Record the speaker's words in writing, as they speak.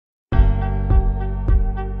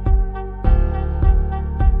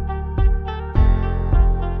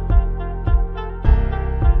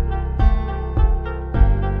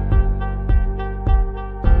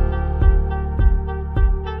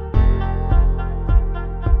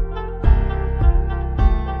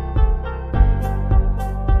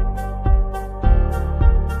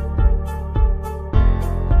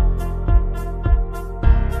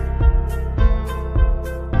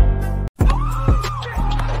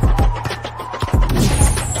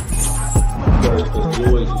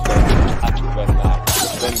always just go actual red flag.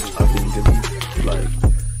 I think it's like.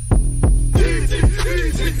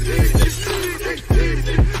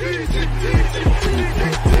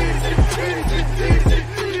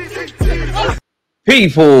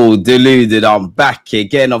 People, deluded, I'm back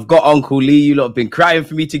again. I've got Uncle Lee. You lot have been crying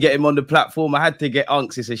for me to get him on the platform. I had to get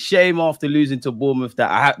Unks. It's a shame after losing to Bournemouth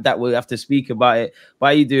that we'll have to speak about it. How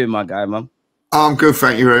are you doing, my guy, man? I'm good,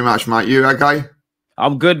 thank you very much, mate. You okay?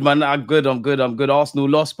 I'm good, man. I'm good. Arsenal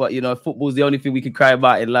lost, but you know, football's the only thing we can cry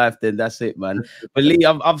about in life. Then that's it, man. But Lee,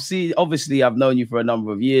 obviously, I've known you for a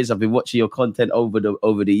number of years. I've been watching your content over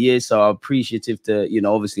the years, so I'm appreciative to, you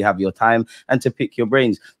know, obviously have your time and to pick your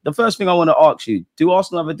brains. The first thing I want to ask you: do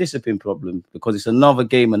Arsenal have a discipline problem? Because it's another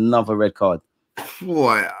game, another red card.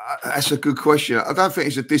 Boy, that's a good question. I don't think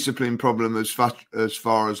it's a discipline problem as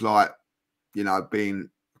far as like, you know, being,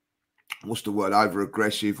 what's the word, over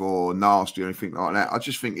aggressive or nasty or anything like that. I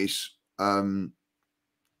just think it's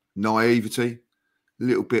naivety, a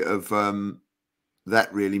little bit of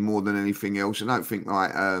that really more than anything else. I don't think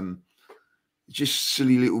like just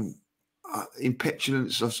silly little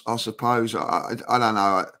impetulance, I suppose. I don't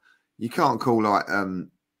know. You can't call like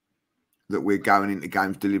that we're going into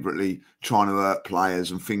games deliberately trying to hurt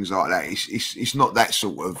players and things like that. It's not that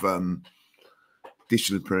sort of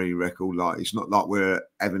disciplinary record. Like, it's not like we're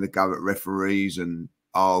having a go at referees and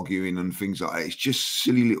arguing and things like that. It's just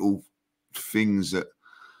silly little things that,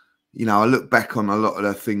 you know, I look back on a lot of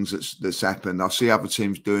the things that's happened. I see other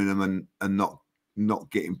teams doing them and not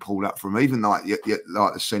getting pulled up from them. Even like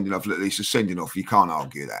the sending off. Look, it's a sending off. You can't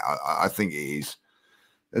argue that. I think it is.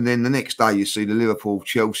 And then the next day you see the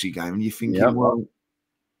Liverpool-Chelsea game and you're thinking, well,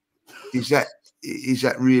 is that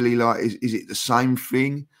really like, is it the same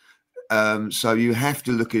thing? So you have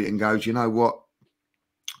to look at it and go, do you know what?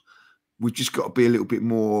 We've just got to be a little bit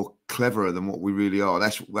more cleverer than what we really are.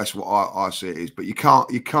 That's what I see it is. But you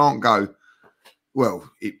can't go, well,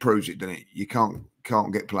 it proves it, doesn't it? You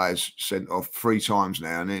can't get players sent off 3 times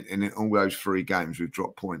now, and in all those 3 games we've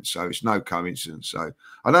dropped points. So it's no coincidence. So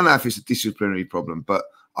I don't know if it's a disciplinary problem, but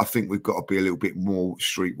I think we've got to be a little bit more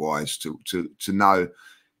streetwise to know.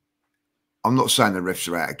 I'm not saying the refs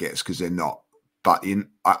are out of gets, because they're not. But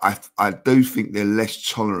I do think they're less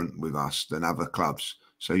tolerant with us than other clubs.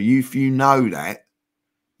 So if you know that,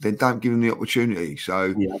 then don't give them the opportunity.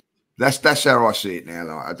 So that's how I see it now.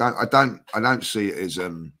 Like, I don't see it as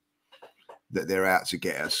that they're out to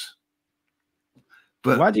get us.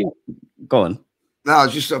 But why do you go on? No,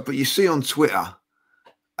 just but you see on Twitter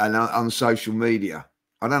and on social media.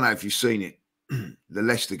 I don't know if you've seen it. The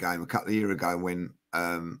Leicester game a couple of years ago when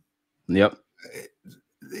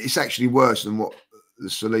it's actually worse than what the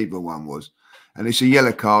Saliba one was. And it's a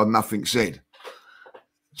yellow card, nothing said.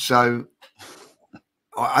 So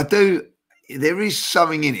I do, there is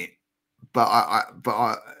something in it, but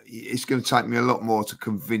it's going to take me a lot more to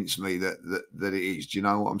convince me that it is. Do you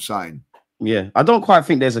know what I'm saying? Yeah, I don't quite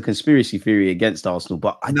think there's a conspiracy theory against Arsenal,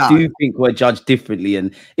 but I do think we're judged differently.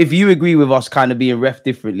 And if you agree with us kind of being ref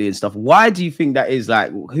differently and stuff, why do you think that is? Like,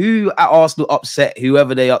 who at Arsenal upset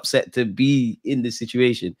whoever they upset to be in this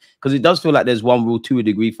situation? Because it does feel like there's one rule to a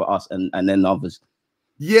degree for us and then others.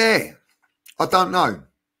 Yeah, I don't know.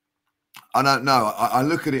 I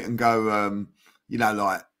look at it and go, you know,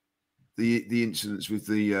 like the incidents with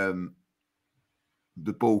the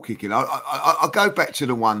ball kicking. I go back to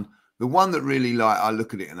the one that really, like, I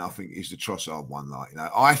look at it and I think is the Trossard one. Like, you know,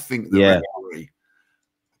 I think the referee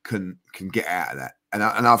can get out of that. And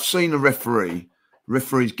I've seen the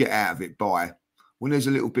referees get out of it by, when there's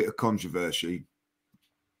a little bit of controversy,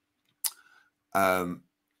 blow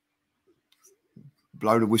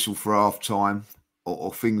the whistle for half time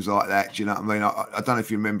or things like that. Do you know what I mean? I don't know if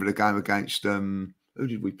you remember the game against who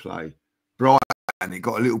did we play? Brighton. And it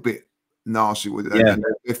got a little bit nasty with it. And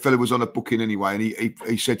the fella was on a booking anyway, and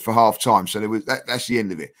he said for half time. So there was that's the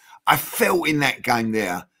end of it. I felt in that game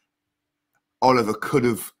there, Oliver could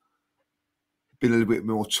have been a little bit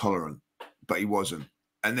more tolerant, but he wasn't.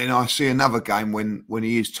 And then I see another game when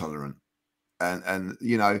he is tolerant, and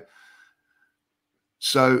you know,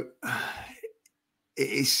 so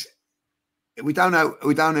it's we don't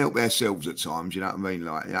help ourselves at times. You know what I mean?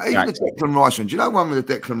 Like, you know, even the Declan Rice one. Do you know one with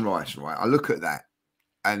the Declan Rice? Right, I look at that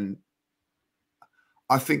and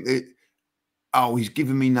I think that, oh, he's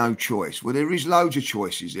given me no choice. Well, there is loads of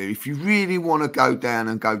choices there. If you really want to go down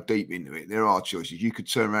and go deep into it, there are choices. You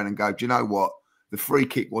could turn around and go, do you know what? The free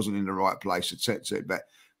kick wasn't in the right place, etc.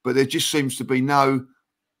 But there just seems to be no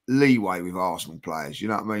leeway with Arsenal players. You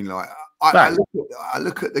know what I mean? Like, I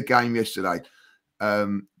look at the game yesterday,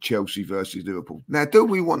 Chelsea versus Liverpool. Now, do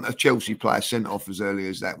we want a Chelsea player sent off as early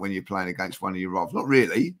as that when you're playing against one of your rivals? Not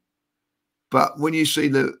really. But when you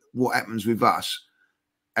see what happens with us,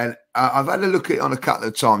 and I've had a look at it on a couple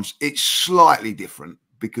of times, it's slightly different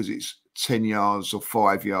because it's 10 yards or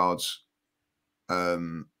 5 yards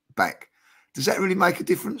back. Does that really make a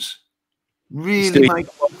difference? Really make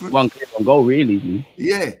a difference? One clear on goal, really.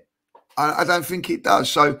 Yeah, I don't think it does.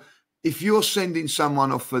 So if you're sending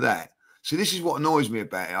someone off for that, so this is what annoys me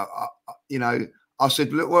about it. I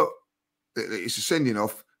said, look, well, it's a sending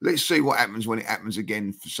off. Let's see what happens when it happens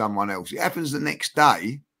again for someone else. It happens the next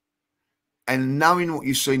day, and knowing what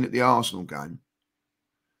you've seen at the Arsenal game,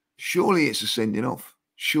 surely it's a sending off.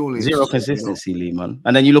 Surely Zero consistency, Lee, man.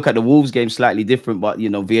 And then you look at the Wolves game, slightly different, but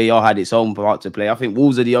VAR had its own part to play. I think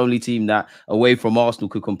Wolves are the only team that, away from Arsenal,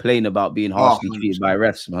 could complain about being harshly treated by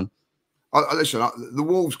refs, man. Listen, the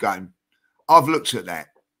Wolves game, I've looked at that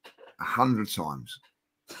 100 times,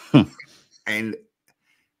 and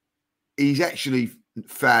he's actually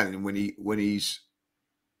fouling when he's.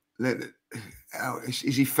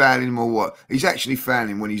 Is he fouling him or what? He's actually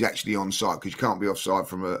fouling when he's actually onside, because you can't be offside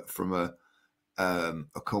from a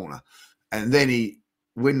corner. And then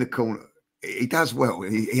when the corner, he does well.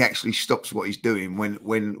 He actually stops what he's doing when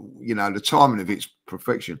the timing of it's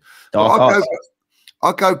perfection. I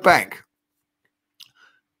go back.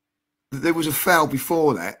 There was a foul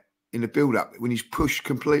before that in the build-up when he's pushed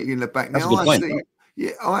completely in the back. That's now a good point.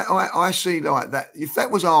 I see like that. If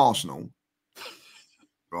that was Arsenal,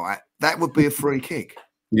 right, that would be a free kick.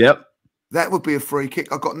 Yep. That would be a free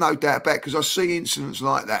kick. I've got no doubt about it, because I see incidents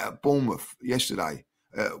like that at Bournemouth yesterday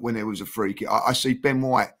when there was a free kick. I see Ben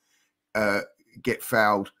White get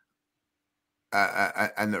fouled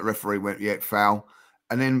and the referee went, yeah, foul.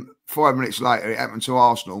 And then 5 minutes later, it happened to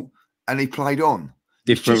Arsenal and he played on.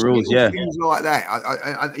 Different rules, yeah. Things like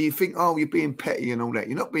that. You think, oh, you're being petty and all that.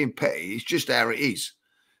 You're not being petty. It's just how it is.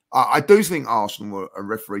 I do think Arsenal are a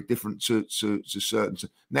referee different to certain.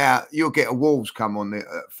 Now you'll get a Wolves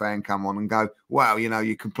fan come on and go, "Wow,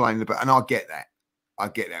 you're complaining about," and I get that. I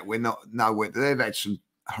get that. We're not nowhere. They've had some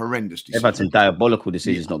horrendous decisions. They've had some diabolical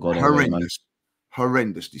decisions not going on.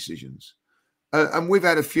 Horrendous decisions, and we've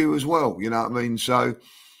had a few as well. You know what I mean? So,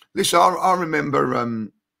 listen, I remember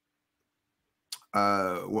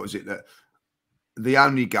what was it, that the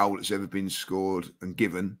only goal that's ever been scored and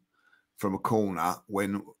given from a corner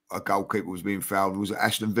when a goalkeeper was being fouled was at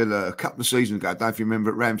Aston Villa a couple of seasons ago. I don't know if you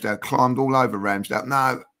remember, at Ramsdale, climbed all over Ramsdale.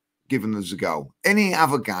 No, given as a goal. Any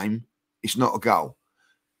other game, it's not a goal.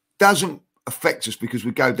 Doesn't affect us because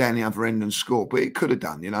we go down the other end and score, but it could have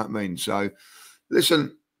done, you know what I mean? So,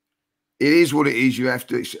 listen, it is what it is. You have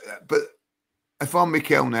to, but if I'm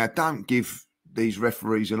Mikel now, don't give these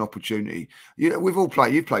referees an opportunity. We've all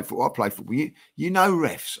played. You've played football. I play football. You know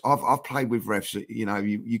refs. I've played with refs.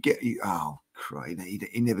 You get. Oh, Christ,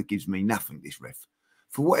 he never gives me nothing. This ref,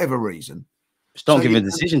 for whatever reason, just don't give him a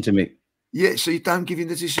decision to make. Yeah, so you don't give him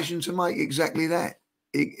the decision to make. Exactly that.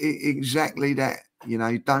 Exactly that. You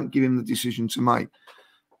don't give him the decision to make.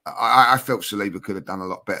 I felt Saliba could have done a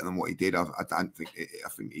lot better than what he did. I don't think. I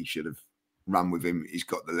think he should have run with him. He's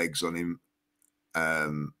got the legs on him.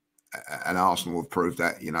 And Arsenal have proved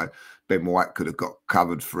that, Ben White could have got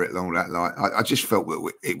covered for it and all that. Like, I just felt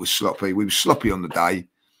that it was sloppy. We were sloppy on the day,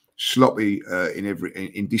 sloppy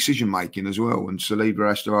in decision making as well. And Saliba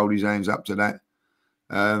has to hold his hands up to that,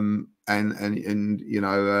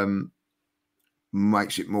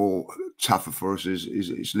 makes it more tougher for us.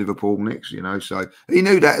 Is Liverpool next? So he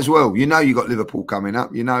knew that as well. You got Liverpool coming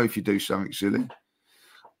up. If you do something silly.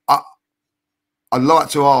 I'd like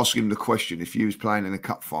to ask him the question: if he was playing in a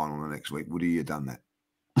cup final the next week, would he have done that?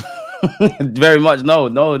 Very much no,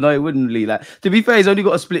 it wouldn't, Lee. Like, to be fair, he's only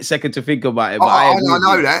got a split second to think about it. But I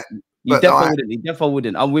know that. He definitely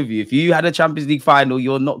wouldn't. I'm with you. If you had a Champions League final,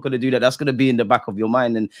 you're not going to do that. That's going to be in the back of your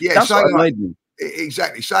mind, and that's what annoyed me.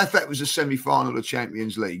 Exactly. So if that was a semi-final of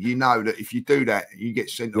Champions League, that if you do that, you get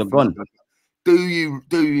sent off. You're gone. Do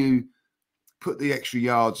you put the extra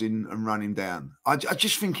yards in and run him down? I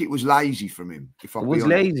just think it was lazy from him. It was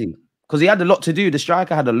lazy because he had a lot to do. The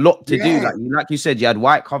striker had a lot to do. Like you said, you had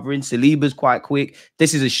White covering. Saliba's quite quick.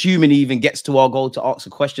 This is assuming he even gets to our goal to ask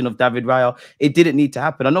a question of David Raya. It didn't need to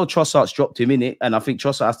happen. I know Trossard's dropped him in it, and I think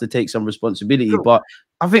Trossard has to take some responsibility. Sure. But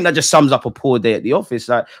I think that just sums up a poor day at the office.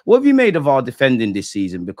 Like, what have you made of our defending this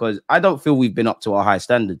season? Because I don't feel we've been up to our high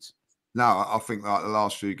standards. No, I think like the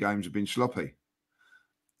last few games have been sloppy.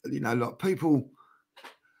 Like people,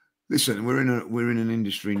 listen, we're in an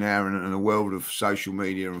industry now and a world of social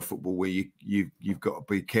media and football where you've got to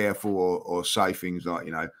be careful or say things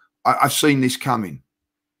like, I've seen this coming.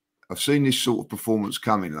 I've seen this sort of performance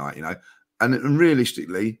coming, and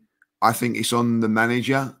realistically, I think it's on the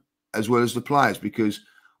manager as well as the players, because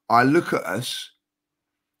I look at us,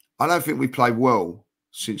 I don't think we played well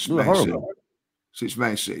since We were Man City. horrible. Since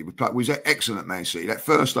Man City, we was excellent. Man City. That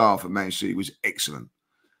first half of Man City was excellent.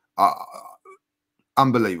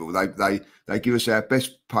 Unbelievable. They give us our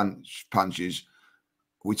best punches.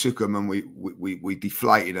 We took them and we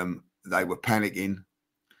deflated them. They were panicking.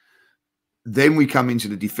 Then we come into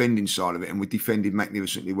the defending side of it, and we defended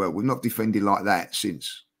magnificently well. We've not defended like that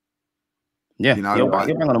since. Yeah, you know, you're like,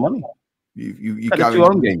 bang on the money. You Had go the 2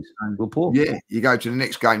 home games. We're poor. Yeah, you go to the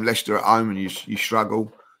next game, Leicester at home, and you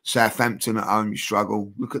struggle. Southampton at home, you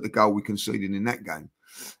struggle. Look at the goal we conceded in that game,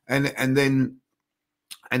 and then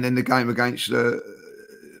the game against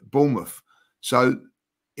Bournemouth. So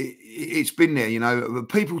it's been there, you know.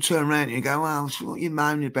 People turn around and you go, "Well, so what are you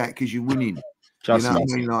moaning about because you're winning?" Just you know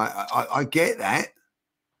what I mean? Like, I get that,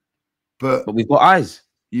 but we've got eyes.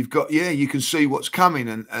 You've got, you can see what's coming,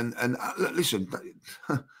 and listen,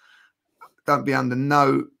 don't be under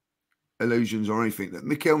no illusions or anything that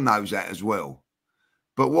Mikel knows that as well.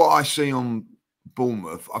 But what I see on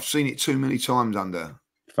Bournemouth, I've seen it too many times under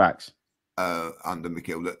facts under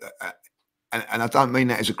Mikel. And I don't mean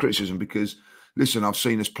that as a criticism, because listen, I've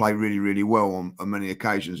seen us play really, really well on many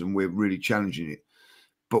occasions, and we're really challenging it.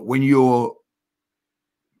 But when you're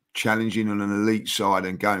challenging on an elite side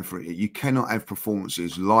and going for it, you cannot have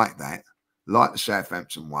performances like that, like the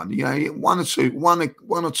Southampton one. You know, one or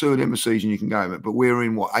two of them a season you can go with it, but we're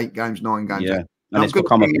in what, 8 games, 9 games. Yeah, and it's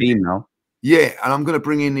become a theme now. Yeah, and I'm going to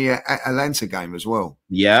bring in the Atlanta game as well.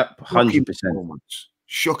 Yep, 100%.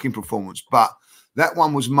 Shocking performance, but that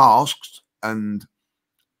one was masked, and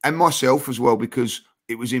myself as well, because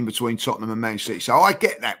it was in between Tottenham and Man City. So I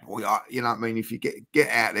get that, boy. You know what I mean? If you get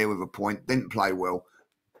out there with a point, didn't play well,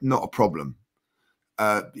 not a problem.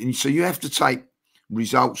 And so you have to take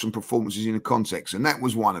results and performances in a context, and that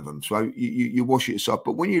was one of them. So you wash it aside.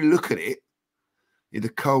 But when you look at it in the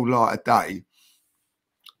cold light of day,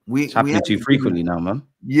 it's happening too frequently now, man.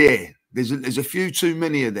 Yeah, there's a few too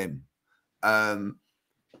many of them.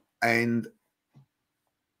 And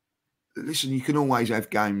listen, you can always have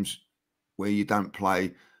games where you don't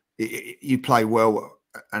play. You play well,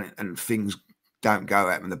 and things don't go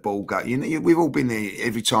out and the ball go. You know, we've all been there.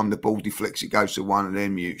 Every time the ball deflects, it goes to one of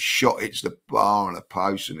them. You shot hits the bar and the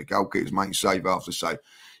post, and the goalkeeper's making save after save.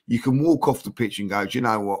 You can walk off the pitch and go, do you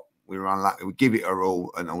know what? We were unlucky. We give it our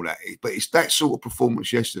all and all that. But it's that sort of performance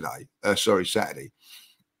Saturday,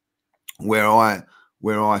 where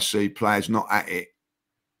I see players not at it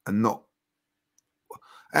and not.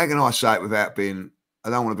 How can I say it without being? I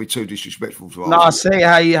don't want to be too disrespectful to. No, say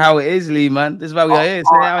how it is, Lee, man. This is why we are here.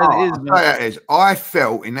 Say how it is, man. Say it is. I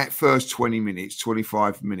felt in that first 20 minutes,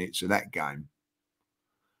 25 minutes of that game,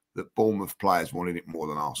 that Bournemouth players wanted it more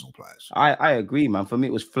than Arsenal players. I agree, man. For me,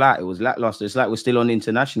 it was flat. It was lackluster. It's like we're still on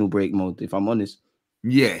international break mode, if I'm honest.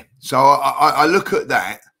 Yeah. So I look at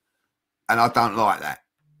that, and I don't like that.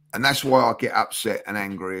 And that's why I get upset and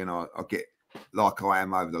angry, and I get like I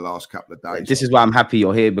am over the last couple of days. This is why I'm happy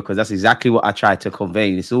you're here, because that's exactly what I tried to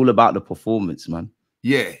convey. It's all about the performance, man.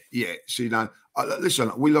 Yeah. So, you know,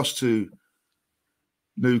 listen, we lost to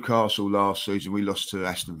Newcastle last season. We lost to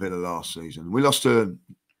Aston Villa last season. We lost to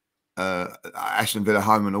Aston Villa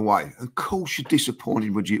home and away. Of course, you're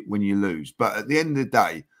disappointed when you lose. But at the end of the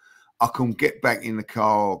day, I can get back in the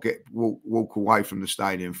car or walk away from the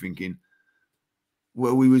stadium thinking,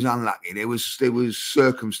 well, we was unlucky. There was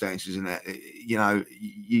circumstances in that. You know,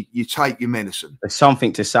 you take your medicine. There's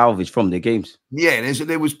something to salvage from the games. Yeah,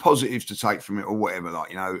 there was positives to take from it or whatever.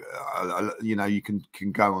 Like, you know, you can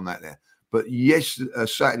go on that there. But yes,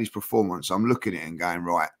 Saturday's performance, I'm looking at it and going,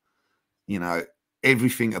 right, you know,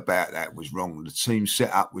 everything about that was wrong. The team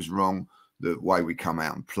setup was wrong. The way we come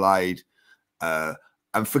out and played. And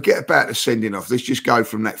forget about the sending off. Let's just go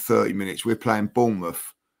from that 30 minutes. We're playing Bournemouth.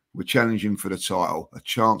 We're challenging for the title, a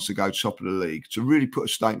chance to go top of the league, to really put a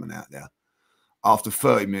statement out there. After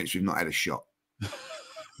 30 minutes, we've not had a shot.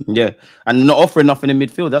 Yeah, and not offering nothing in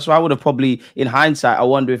midfield. That's why I would have probably, in hindsight, I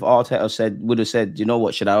wonder if Arteta would have said, you know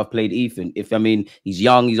what, should I have played Ethan? If, I mean, he's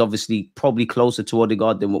young, he's obviously probably closer to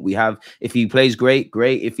Odegaard than what we have. If he plays great.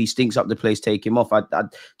 If he stinks up the place, take him off.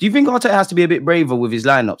 Do you think Arteta has to be a bit braver with his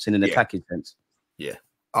lineups in an attacking sense? Yeah.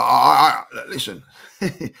 Listen,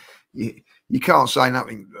 you can't say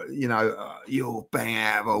nothing, you know, you're bang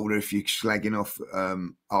out of order if you're slagging off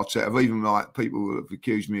Arteta. I've even, like, people have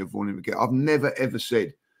accused me of wanting to get. I've never, ever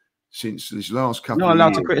said since this last couple of years. You're not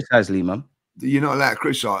allowed to criticise Lee, man. You're not allowed to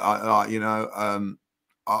criticise.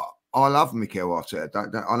 I love Mikel Arteta,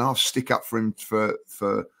 and I'll stick up for him for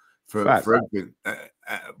everything.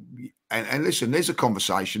 And listen, there's a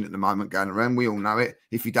conversation at the moment going around. We all know it.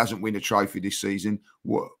 If he doesn't win a trophy this season,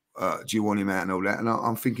 what do you want him out and all that? And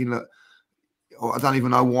I'm thinking, look, I don't even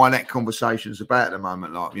know why that conversation's about at the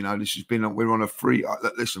moment. Like, you know, this has been, we're on a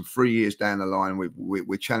listen, 3 years down the line,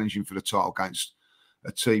 we're challenging for the title against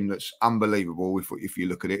a team that's unbelievable if you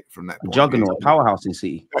look at it from that point. Juggernaut, powerhouse in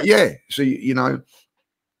City. Yeah. So, you know,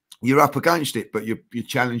 you're up against it, but you're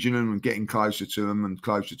challenging them and getting closer to them and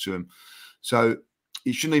closer to them. So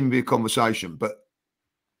it shouldn't even be a conversation. But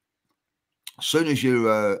as soon as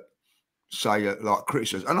you say like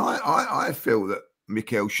criticism, and I feel that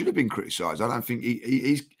Mikel should have been criticised. I don't think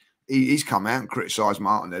he's come out and criticised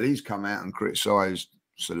Martinelli. He's come out and criticised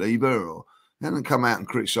Saliba, or he hasn't come out and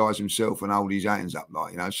criticised himself and hold his hands up,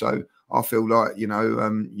 like, you know. So I feel like, you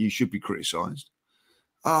know, you should be criticised.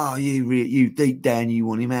 Oh, you deep down you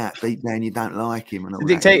want him out. Deep down you don't like him. And all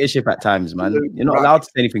It's a dictatorship at times, man. You're not allowed to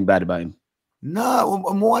say anything bad about him. No,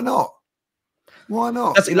 and why not? Why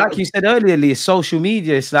not? That's, like you said earlier, Lee, social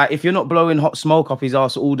media. It's like, if you're not blowing hot smoke up his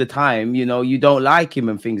ass all the time, you know, you don't like him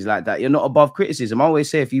and things like that. You're not above criticism. I always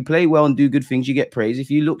say, if you play well and do good things, you get praise.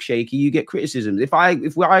 If you look shaky, you get criticism. If I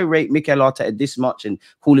rate Mikel Arteta this much and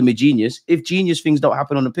call him a genius, if genius things don't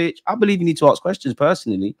happen on the pitch, I believe you need to ask questions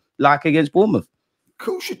personally, like against Bournemouth. Of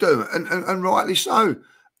course you do, and rightly so.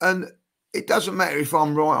 And it doesn't matter if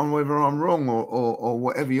I'm right on whether I'm wrong or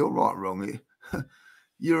whatever. You're right, wrong.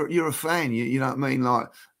 You're a fan. You know what I mean? Like,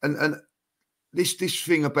 and this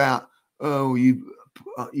thing about, oh, you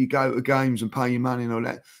go to games and pay your money and all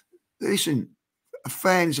that. Listen, a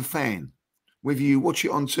fan's a fan. Whether you watch it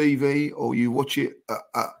on TV or you watch it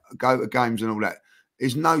go to games and all that,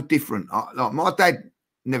 is no different. Like, my dad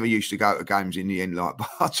never used to go to games in the end, like, but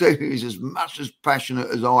I tell you, he's as much as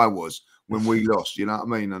passionate as I was when we lost, you know what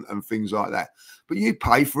I mean, and things like that. But you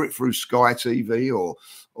pay for it through Sky TV or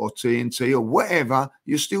TNT or whatever,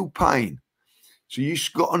 you're still paying. So you've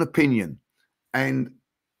got an opinion. And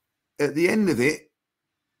at the end of it,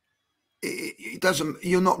 it doesn't,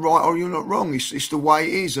 you're not right or you're not wrong. It's the way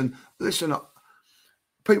it is. And listen,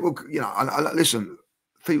 people, you know, listen,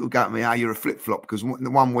 people go to me, "Ah, you're a flip-flop," because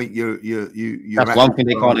one week you're That's one thing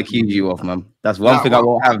they can't accuse you of, man. That's one thing I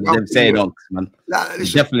won't have them saying on, man. No,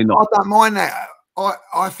 listen, definitely not. I don't mind that.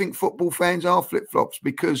 I think football fans are flip-flops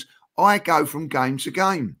because I go from game to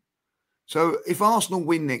game. So if Arsenal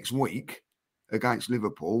win next week against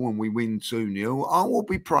Liverpool and we win 2-0, I will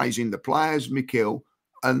be praising the players, Mikel,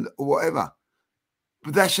 and whatever.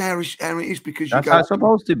 But that's how it is, because that's how it's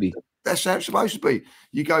supposed to be. That's how it's supposed to be.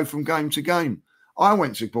 You go from game to game. I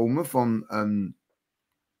went to Bournemouth on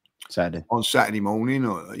Saturday morning,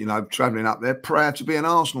 or, you know, travelling up there, proud to be an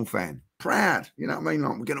Arsenal fan. Proud, you know what I mean?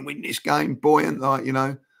 Like, we're going to win this game, buoyant, like, you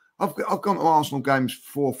know. I've gone to Arsenal games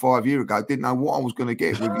 4 or 5 years ago. Didn't know what I was going to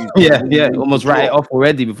get. With yeah, almost write it off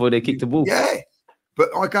already before they kick the ball. Yeah,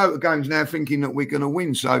 but I go to games now thinking that we're going to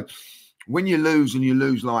win. So when you lose, and you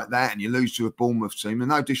lose like that, and you lose to a Bournemouth team,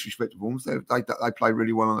 and no disrespect to Bournemouth, they play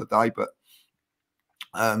really well on the day, but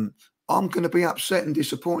I'm going to be upset and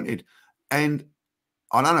disappointed. And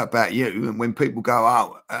I don't know about you, and when people go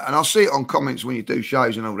out, and I see it on comments when you do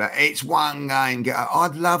shows and all that, it's one game.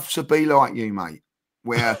 I'd love to be like you, mate,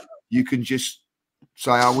 where you can just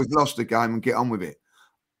say, "Oh, we've lost the game," and get on with it.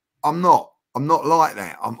 I'm not like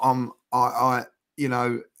that. You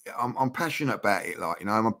know, I'm passionate about it. Like, you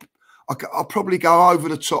know, I'll probably go over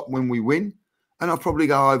the top when we win, and I'll probably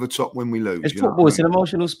go over the top when we lose. It's football. It's an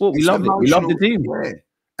emotional sport. We love it. We love the team. Yeah.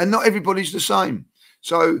 And not everybody's the same.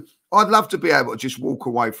 So I'd love to be able to just walk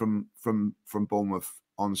away from Bournemouth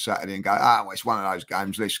on Saturday and go, well, it's one of those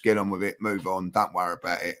games. Let's get on with it. Move on. Don't worry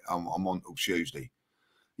about it. I'm on till Tuesday.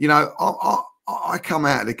 You know, I come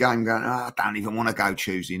out of the game going, I don't even want to go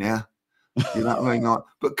Tuesday now. You know what I mean? Like,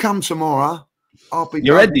 but come tomorrow, I'll be.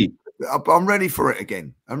 You're ready. I'm ready for it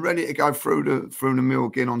again. I'm ready to go through the mill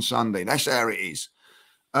again on Sunday. That's how it is.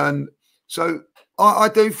 And so I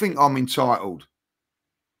do think I'm entitled,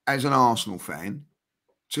 as an Arsenal fan,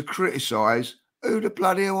 to criticise who the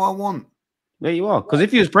bloody hell I want. There you are. Because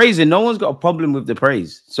if you was praising, no one's got a problem with the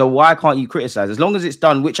praise. So why can't you criticise? As long as it's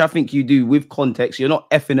done, which I think you do with context, you're not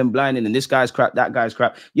effing and blinding and this guy's crap, that guy's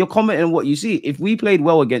crap. You're commenting on what you see. If we played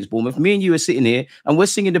well against Bournemouth, me and you are sitting here and we're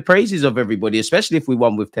singing the praises of everybody, especially if we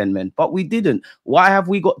won with 10 men. But we didn't. Why have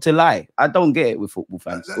we got to lie? I don't get it with football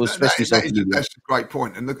fans. That's a great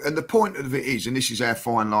point. And the point of it is, and this is how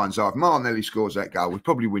fine lines are, if Martinelli scores that goal, we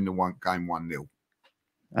probably win the game 1-0.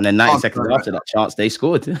 And then 90 seconds after that chance, they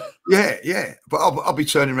scored. Yeah. But I'll be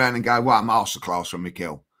turning around and go, well, masterclass from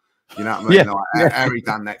Mikel. You know what I mean? Yeah. Like, Harry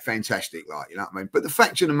done that fantastic, like, you know what I mean? But the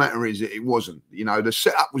fact of the matter is that it wasn't. You know, the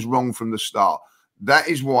setup was wrong from the start. That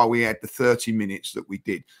is why we had the 30 minutes that we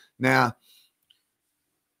did. Now,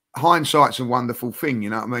 hindsight's a wonderful thing,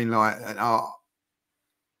 you know what I mean? Like,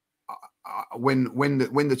 when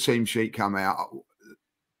the team sheet come out,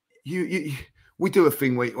 we do a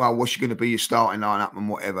thing where, well, what's going to be your starting lineup and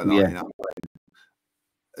whatever. Like,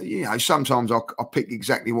 sometimes I pick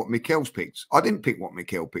exactly what Mikel's picked. I didn't pick what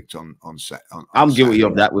Mikel picked on set. I'm guilty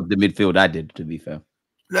of that with the midfield. I did, to be fair.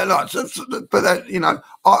 But I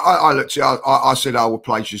looked at. I said I would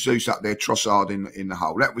play Jesus up there, Trossard in the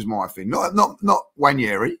hole. That was my thing. Not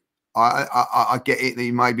Wanyeri. I get it that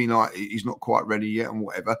he may be like he's not quite ready yet and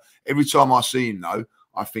whatever. Every time I see him though,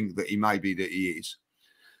 I think that he may be that he is.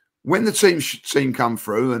 When the team come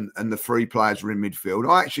through and the three players were in midfield,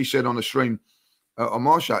 I actually said on the stream on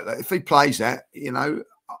my show that if he plays that,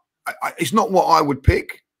 it's not what I would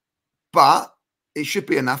pick, but it should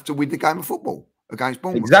be enough to win the game of football against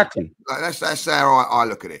Bournemouth. Exactly. That's how I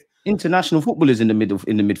look at it. International footballers in the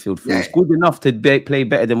midfield. For it's good enough to play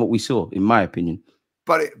better than what we saw, in my opinion.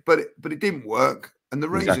 But it didn't work, and the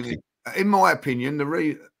reason, in my opinion,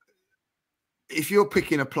 if you're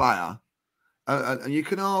picking a player. And you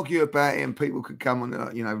can argue about it, and people could come on.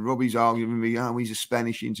 Robbie's arguing with me. Oh, he's a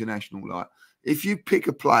Spanish international. Like, if you pick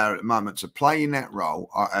a player at the moment to play in that role,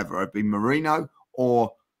 either it'd be Marino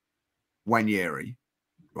or Wanyeri,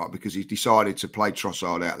 right? Because he's decided to play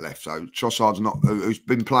Trossard out left. So Trossard's not who's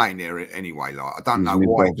been playing there anyway. Like, I don't know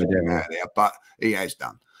why he's out there, but he has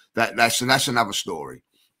done. That's another story.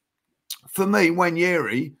 For me,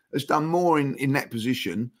 Wanyeri has done more in that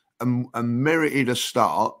position and merited a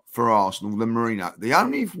start for Arsenal than Marino. The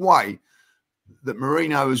only way that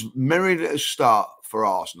Marino has merited a start for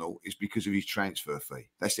Arsenal is because of his transfer fee.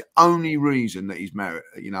 That's the only reason that he's merit,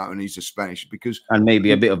 and he's a Spanish and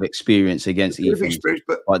maybe a bit of experience against Ethan.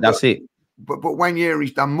 But that's it. But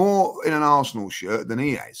Wanyeri's done more in an Arsenal shirt than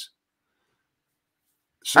he has.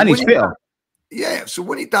 So and he's fitter. Yeah. So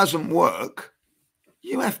when it doesn't work,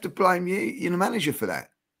 you have to blame the manager for that.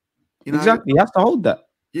 Exactly. You have to hold that.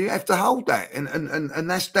 You have to hold that, and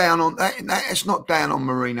that's down on that. That's not down on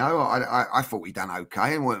Marino. I thought he done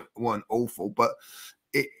okay and weren't awful, but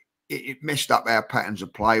it messed up our patterns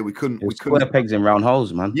of play. We couldn't. Square pegs in round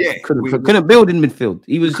holes, man. Yeah, couldn't build in midfield.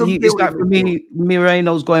 It's like for me,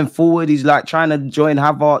 Moreno's going forward. He's like trying to join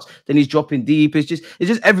Havertz, then he's dropping deep. It's just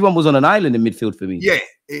everyone was on an island in midfield for me. Yeah,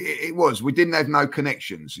 it was. We didn't have no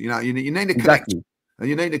connections. You need a connector, and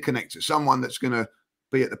you need a connector, someone that's going to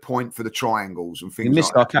be at the point for the triangles and things. You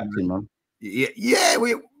missed like our captain, man. Yeah,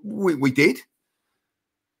 we did.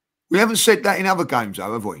 We haven't said that in other games,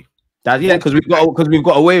 though, have we? Because we've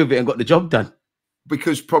got away with it and got the job done.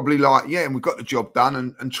 Because probably and we've got the job done,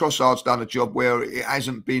 and Trossard's done a job where it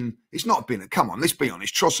hasn't been. It's not been. Come on, let's be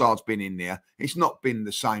honest. Trossard's been in there. It's not been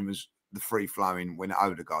the same as the free flowing when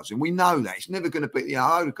Odegaard's in. We know that it's never going to be.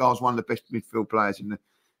 Odegaard's one of the best midfield players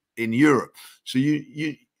in Europe. So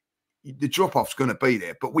the drop off's going to be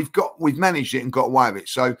there, but we've managed it and got away with it.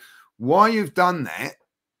 So why you've done that,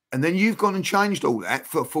 and then you've gone and changed all that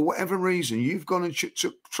for whatever reason, you've gone and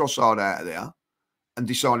took Trossard out of there and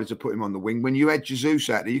decided to put him on the wing. When you had Jesus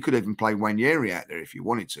out there, you could even play Wanyeri out there if you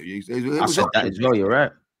wanted to. I said that as well. You're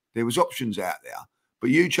right. There was options out there, but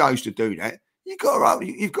you chose to do that. You've got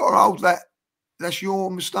to hold that. That's your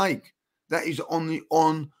mistake. That is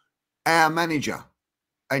on our manager,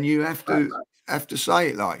 and you have to say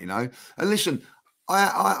it and listen,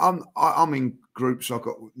 I'm in groups I've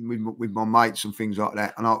got with my mates and things like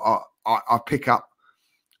that, and I pick up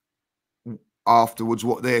afterwards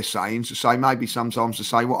what they're saying to say, maybe sometimes to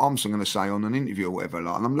say what I'm going to say on an interview or whatever, and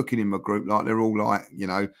I'm looking in my group like they're all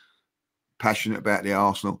passionate about the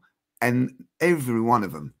Arsenal, and every one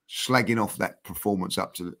of them slagging off that performance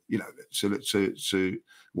up to to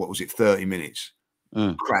what was it, 30 minutes.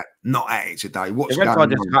 Crap, not at it today. What's going on?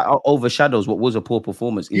 Just overshadows what was a poor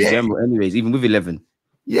performance in general, anyways, even with 11.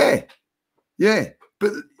 Yeah.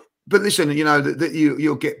 But listen, that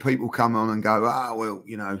you'll get people come on and go,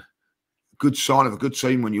 good sign of a good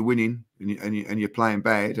team when you're winning and you're playing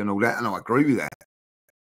bad and all that. And I agree with that.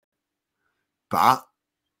 But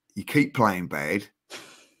you keep playing bad,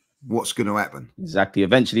 what's going to happen? Exactly.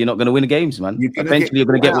 Eventually, you're not going to win the games, man. Eventually, you're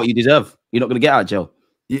going to get what you deserve. You're not going to get out of jail.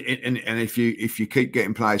 And if you keep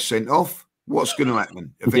getting players sent off, what's going to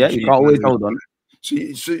happen? Eventually, you can't always hold on. So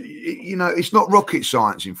it's not rocket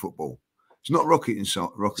science in football. It's not rocket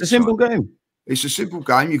science. It's a simple game. It's a simple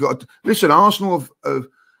game. You got to listen. Arsenal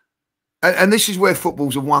and this is where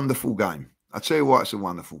football's a wonderful game. I tell you why it's a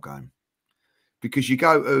wonderful game, because you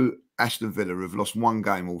go to Aston Villa, who've lost one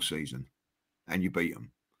game all season, and you beat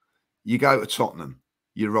them. You go to Tottenham,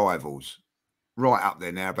 your rivals. Right up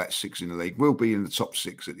there now, about 6 in the league. We'll be in the top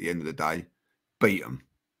 6 at the end of the day. Beat them.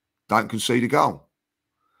 Don't concede a goal.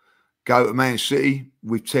 Go to Man City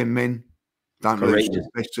with 10 men. Don't lose to the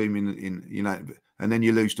best team in and then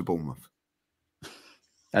you lose to Bournemouth.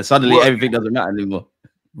 And suddenly everything doesn't matter anymore.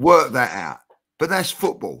 Work that out. But that's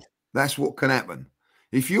football. That's what can happen.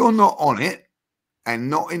 If you're not on it and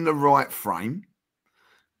not in the right frame,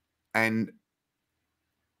 and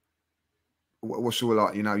what's all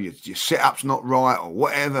like, you know, your setup's not right or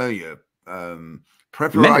whatever, your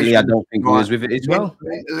preparation. Mentally, I don't think he was with it as well.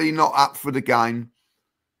 Mentally not up for the game,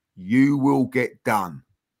 you will get done.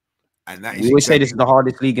 And that is we always say this is the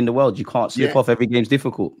hardest league in the world. You can't slip off. Every game's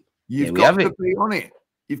difficult. You've got to be on it.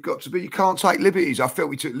 You've got to be. You can't take liberties. I felt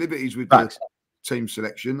we took liberties with the team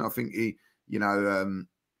selection. I think he, you know,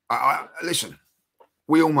 listen.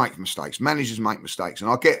 We all make mistakes. Managers make mistakes, and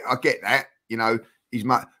I get that. You know,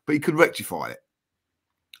 but he could rectify it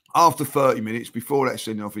after 30 minutes. Before that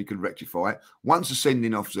sending off, he could rectify it. Once the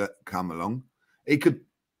sending offs that come along, he could.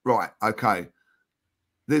 Right, okay.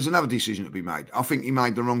 There's another decision to be made. I think he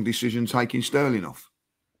made the wrong decision taking Sterling off.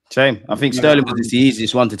 Same. I think Sterling was the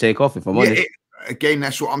easiest one to take off, if I'm honest. Again,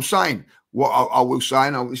 that's what I'm saying. What I will say,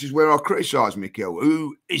 and this is where I criticise Mikel,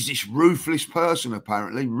 who is this ruthless person,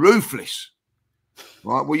 apparently. Ruthless.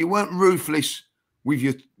 Right? Well, you weren't ruthless with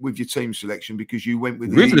your team selection because you went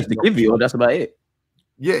with ruthless to give you, that's about it.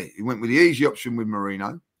 Yeah, you went with the easy option with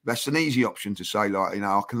Marino. That's an easy option to say, like, you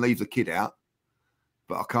know, I can leave the kid out.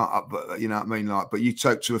 But I can't, but you know what I mean? Like, but you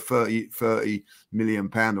took to a 30 million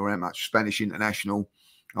pound or how much Spanish international.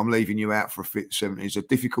 I'm leaving you out for a fit 70. It's a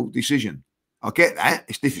difficult decision. I get that.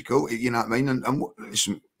 It's difficult. You know what I mean? And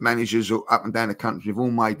listen, managers up and down the country have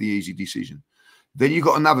all made the easy decision. Then you've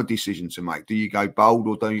got another decision to make. Do you go bold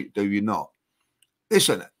or do you not?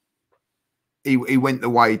 Listen, he went the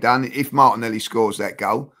way he done. If Martinelli scores that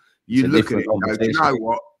goal, you look at it and go, do you know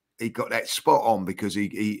what? He got that spot on because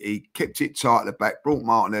he kept it tight at the back, brought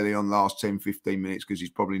Martinelli on last 10, 15 minutes because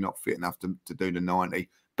he's probably not fit enough to do the 90.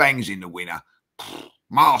 Bangs in the winner.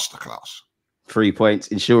 Masterclass. 3 points,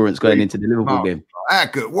 insurance going into the Liverpool game. How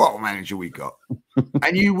good. What a manager we got.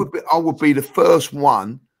 And I would be the first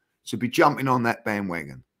one to be jumping on that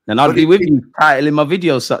bandwagon. And I'd be with you titling my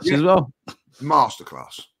videos such as well.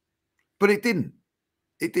 Masterclass. But it didn't.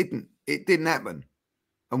 It didn't happen.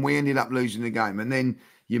 And we ended up losing the game. And then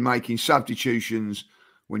you're making substitutions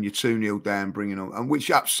when you're 2-0 down, bringing on, and which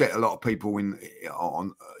upset a lot of people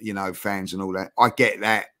on you know, fans and all that. I get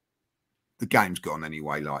that. The game's gone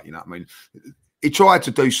anyway. Like, you know what I mean? He tried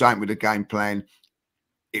to do something with the game plan.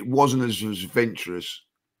 It wasn't as adventurous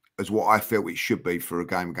as what I felt it should be for a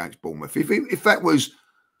game against Bournemouth. If that was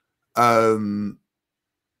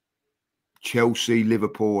Chelsea,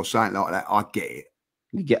 Liverpool, or something like that, I get it.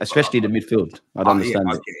 You get, especially the midfield. I'd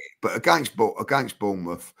understand it. But against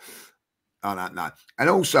Bournemouth, I don't know. And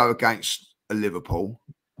also against a Liverpool,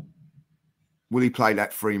 will he play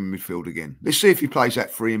that free in midfield again? Let's see if he plays that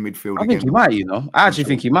free in midfield again. I think he might, you know. I actually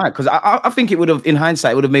think he might. Because I think it would have, in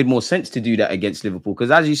hindsight, it would have made more sense to do that against Liverpool.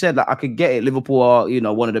 Because as you said, like, I could get it. Liverpool are, you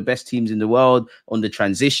know, one of the best teams in the world on the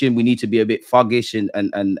transition. We need to be a bit fuggish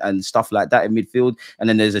and stuff like that in midfield. And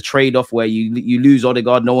then there's a trade-off where you lose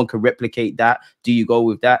Odegaard. No one can replicate that. Do you go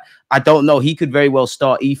with that? I don't know. He could very well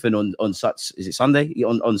start Ethan on such, is it Sunday?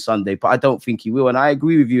 On Sunday, but I don't think he will. And I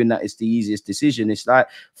agree with you in that it's the easiest decision. It's like,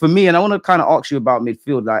 for me, and I want to kind of ask you about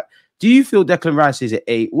midfield, like, do you feel Declan Rice is at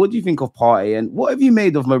 8? What do you think of Partey? And what have you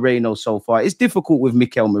made of Moreno so far? It's difficult with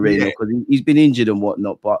Mikel Moreno because he's been injured and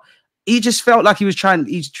whatnot, but he just felt like he's trying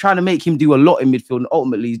to make him do a lot in midfield, and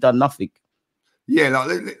ultimately he's done nothing. Yeah,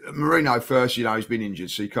 like Marino first, you know, he's been injured,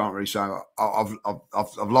 so you can't really say.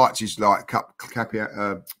 I've liked his like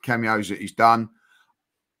cameos that he's done.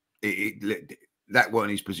 That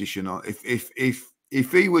weren't his position.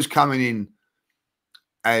 If he was coming in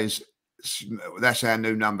as that's our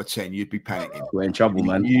new number 10, you'd be panicking. We're in trouble,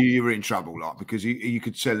 man. You were in trouble, like, because you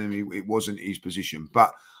could tell him it wasn't his position.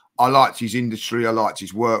 But I liked his industry. I liked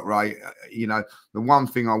his work rate. You know, the one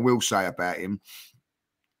thing I will say about him.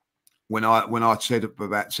 When I said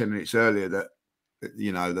about 10 minutes earlier that,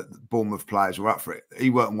 you know, that Bournemouth players were up for it, he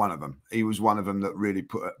wasn't one of them. He was one of them that really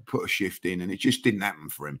put a shift in, and it just didn't happen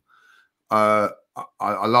for him. I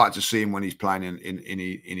like to see him when he's playing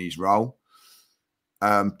in his role.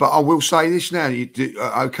 But I will say this now: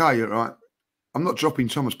 okay, you're right. I'm not dropping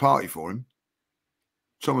Thomas Partey for him.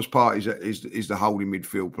 Thomas Partey is the holding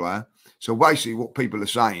midfield player. So basically, what people are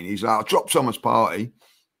saying is, I'll drop Thomas Partey,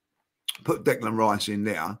 put Declan Rice in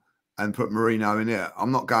there, and put Marino in there.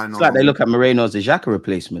 I'm not going. It's like they look at Moreno as a Xhaka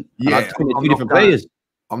replacement. Yeah, two different players.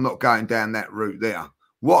 I'm not going down that route there.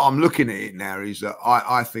 What I'm looking at it now is that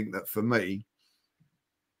I think that for me,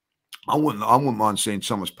 I wouldn't mind seeing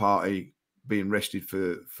Thomas Partey being rested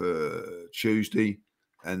for Tuesday,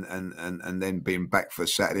 and then being back for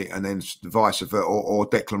Saturday, and then vice versa, or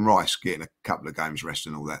Declan Rice getting a couple of games rest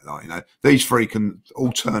and all that. Like, you know, these three can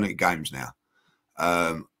alternate games now.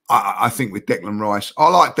 I think with Declan Rice, I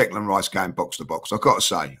like Declan Rice going box to box. I've got to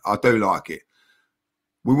say, I do like it.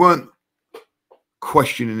 We weren't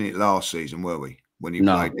questioning it last season, were we? When he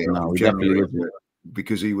played there, we definitely wasn't.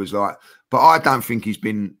 Because he was like, but I don't think he's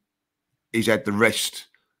had the rest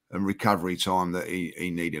and recovery time that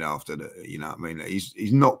he needed after the, you know what I mean?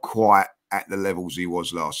 He's not quite at the levels he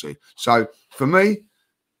was last season. So for me,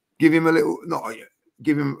 give him a little, not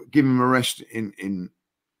give him a rest in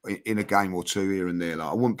a game or two here and there.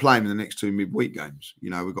 Like, I wouldn't play him in the next two midweek games.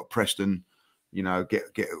 You know, we've got Preston, you know, get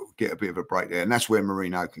a bit of a break there. And that's where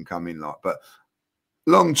Marino can come in. Like, but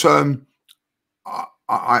long term,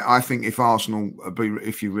 I think if Arsenal,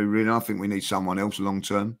 if you really, I think we need someone else long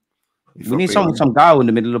term. We need some guy in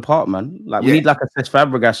the middle of the park, man. Like, we need like a Cesc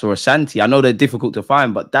Fabregas or a Santi. I know they're difficult to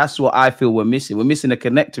find, but that's what I feel we're missing. We're missing a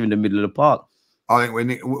connector in the middle of the park. I think we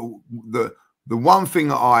need the one thing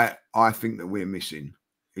that I think that we're missing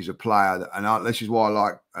is a player that, and this is why I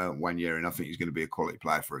like Wanyeri, and I think he's going to be a quality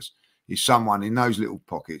player for us. He's someone in those little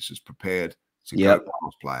pockets that's prepared to go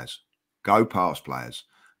past players,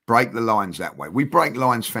 break the lines that way. We break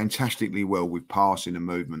lines fantastically well with passing and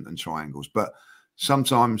movement and triangles, but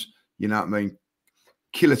sometimes, you know what I mean,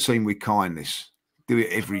 kill a team with kindness. Do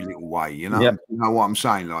it every little way, you know. You know what I'm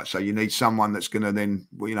saying? Like, so you need someone that's going to then,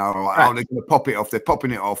 you know, like, oh, they're going to pop it off. They're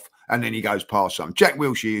popping it off, and then he goes past some. Jack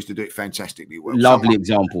Wilshere used to do it fantastically well. Lovely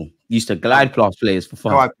example. Used to glide past players for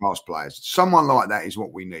fun. Glide past players. Someone like that is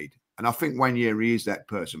what we need, and I think Wanyeri is that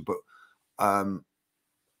person. But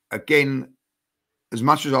again, as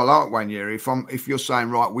much as I like Wanyeri, if you're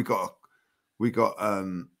saying, right, we got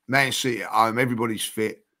Man City at home, everybody's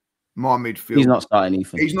fit. My midfield. He's not starting,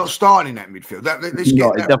 Ethan. He's not starting that midfield. Definitely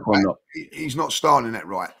not. He's not starting that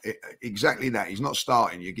right. Exactly that. He's not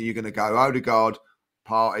starting. You're going to go Odegaard,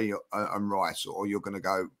 Partey, and Rice, or you're going to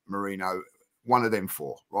go Marino. One of them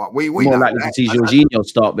four, right? We more likely to see Jorginho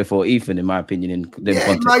start before Ethan, in my opinion. In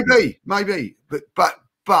maybe. But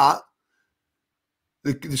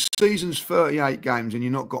the season's 38 games, and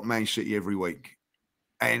you've not got Man City every week,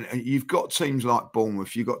 and you've got teams like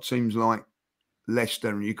Bournemouth. You've got teams like Leicester,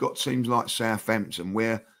 and you've got teams like Southampton,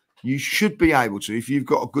 where you should be able to, if you've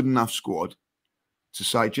got a good enough squad, to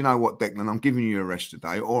say, do you know what, Declan, I'm giving you a rest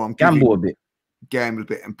today, or I'm gamble a bit,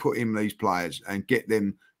 and put in these players and get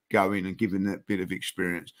them going and give them that bit of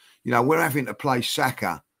experience. You know, we're having to play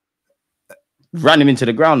Saka, ran him into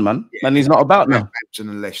the ground, man, and he's not about now. Southampton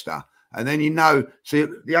and Leicester, and then, you know, see,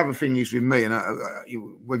 the other thing is with me, and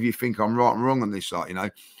whether you think I'm right and wrong on this, like, you know,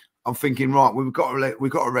 I'm thinking, right, we've got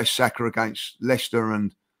to rest Saka against Leicester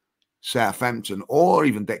and Southampton, or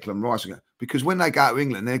even Declan Rice, because when they go to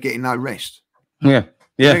England, they're getting no rest. They're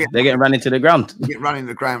getting run into the ground. They get run into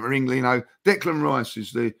the ground for England. You know, Declan Rice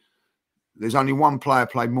is there's only one player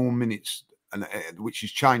played more minutes, and which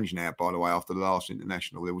has changed now, by the way, after the last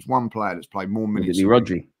international. There was one player that's played more minutes. Is it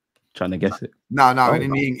Rodri? Trying to guess it. No,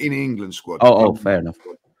 in the England squad. Oh, fair enough.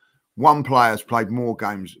 One player has played more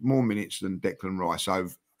games, more minutes than Declan Rice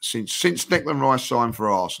since Declan Rice signed for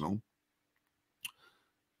Arsenal.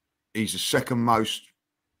 He's the second most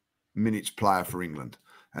minutes player for England,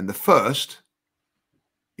 and the first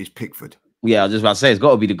is Pickford. Yeah, I was just about to say it's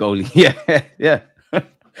got to be the goalie. Yeah.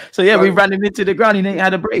 So we ran him into the ground. He ain't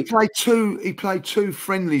had a break. He played two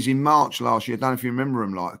friendlies in March last year. I don't know if you remember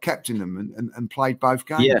him. Like, captained them and played both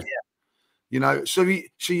games. Yeah. You know, so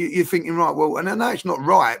you're thinking, right, well, and I know it's not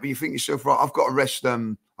right, but you think to yourself, right, I've got to rest.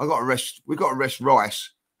 We've got to rest Rice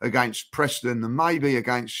against Preston and maybe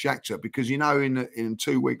against Shakhtar, because, you know, in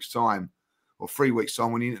 2 weeks' time or 3 weeks'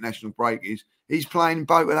 time, when the international break is, he's playing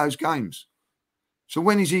both of those games. So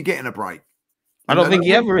when is he getting a break? I don't think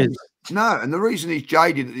he ever is. No, and the reason he's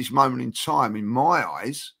jaded at this moment in time, in my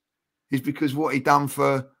eyes, is because what he done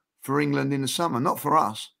for England in the summer, not for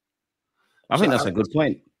us. I think that's a good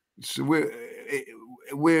point. So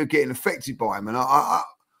we're getting affected by him, and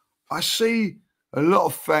I see a lot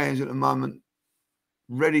of fans at the moment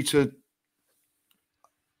ready to.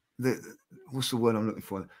 What's the word I'm looking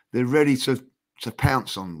for? They're ready to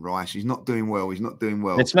pounce on Rice. He's not doing well.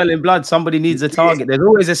 They're smelling blood. Somebody needs a target. There's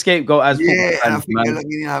always a scapegoat. And I think,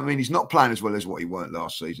 you know, I mean, he's not playing as well as what he weren't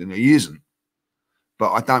last season. He isn't,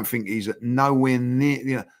 but I don't think he's nowhere near.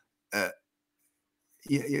 You know,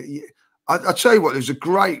 I tell you what, there's a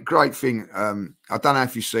great thing. I don't know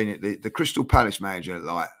if you've seen it. The Crystal Palace manager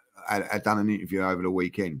had done an interview over the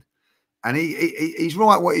weekend, and he's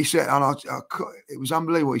right what he said. And it was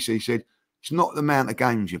unbelievable what he said. He said, it's not the amount of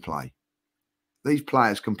games you play. these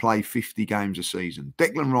players can play 50 games a season.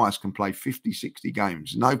 Declan Rice can play 50, 60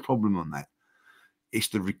 games. No problem on that. It's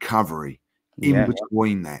the recovery in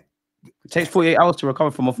between that. It takes 48 hours to recover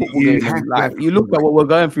from a football game. Like, you look at what we're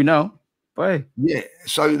going through now. Boy. Yeah.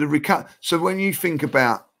 So So when you think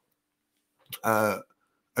about a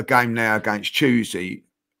game now against Tuesday,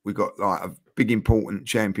 we've got like a big important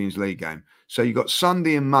Champions League game. So you've got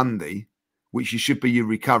Sunday and Monday, which should be your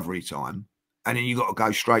recovery time. And then you've got to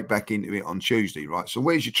go straight back into it on Tuesday, right? So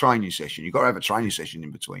where's your training session? You've got to have a training session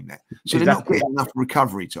in between that. So they're not getting enough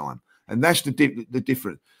recovery time. And that's the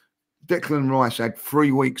difference. Declan Rice had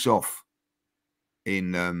 3 weeks off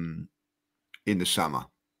in the summer.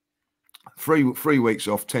 3 weeks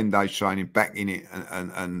off, 10 days training, back in it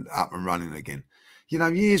and up and running again. You know,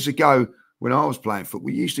 years ago when I was playing football,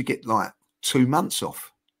 we used to get like 2 months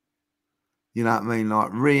off. You know what I mean? Like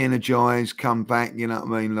re-energize, come back, you know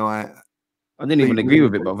what I mean? Like, I didn't even agree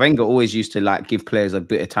with it, but Wenger always used to like give players a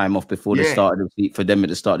bit of time off before the start of the for them at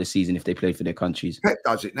the start of the season if they play for their countries. Pep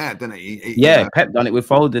does it now, doesn't he? Yeah, Pep done it with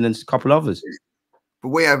Foden and a couple others. But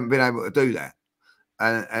we haven't been able to do that,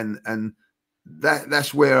 and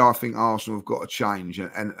that's where I think Arsenal have got to change,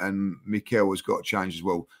 and Mikel has got to change as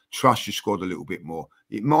well. Trust your squad a little bit more.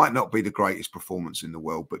 It might not be the greatest performance in the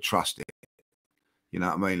world, but trust it. You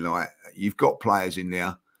know what I mean? Like, you've got players in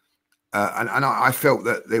there. And I felt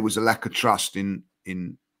that there was a lack of trust in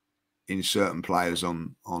certain players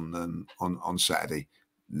on Saturday.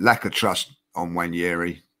 Lack of trust on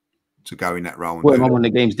Wanyeri to go in that role. Well, when the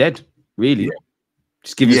game's dead, really. Yeah.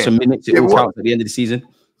 Just give you some minutes. It all counts at the end of the season.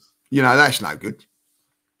 You know, that's no good.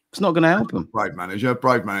 It's not going to help him. Brave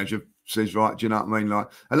manager says, right, do you know what I mean? Like,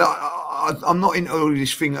 and I'm not into all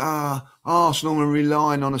this thing. Arsenal are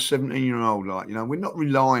relying on a 17-year-old. Like, you know, we're not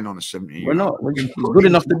relying on a 17-year-old. We're not. We're good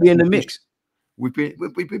enough to be in the mix. We've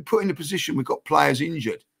been put in a position. We've got players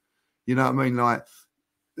injured. You know what I mean? Like,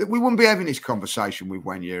 we wouldn't be having this conversation with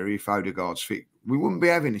Wanyeri if Odegaard's fit. We wouldn't be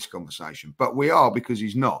having this conversation, but we are because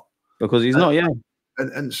he's not. Because he's not, yeah.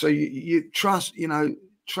 And so you trust, you know,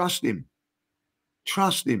 trust him.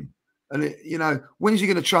 Trust him. And, you know, when is he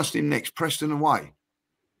going to trust him next? Preston away.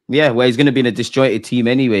 Yeah, well, he's going to be in a disjointed team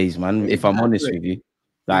anyways, man, if I'm honest with you.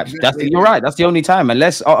 Like, you're right. That's the only time.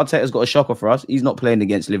 Unless Arteta's got a shocker for us, he's not playing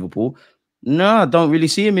against Liverpool. No, I don't really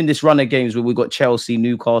see him in this run of games where we've got Chelsea,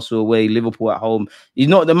 Newcastle away, Liverpool at home. He's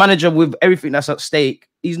not the manager with everything that's at stake.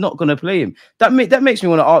 He's not going to play him. That makes me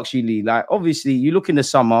want to ask you, Lee. Like, obviously, you look in the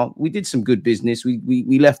summer, we did some good business.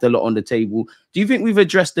 We left a lot on the table. Do you think we've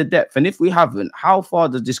addressed the depth? And if we haven't, how far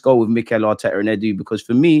does this go with Mikel Arteta and Edu? Because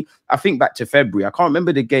for me, I think back to February. I can't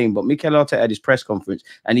remember the game, but Mikel Arteta had his press conference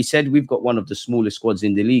and he said we've got one of the smallest squads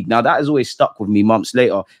in the league. Now, that has always stuck with me months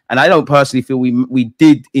later. And I don't personally feel we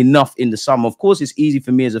did enough in the summer. Of course, it's easy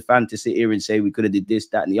for me as a fan to sit here and say we could have did this,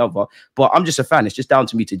 that, and the other. But I'm just a fan. It's just down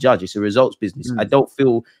to me to judge. It's a results business. I don't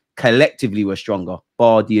feel collectively we're stronger,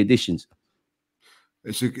 bar the additions.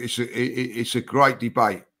 It's a great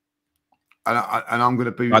debate, and I'm going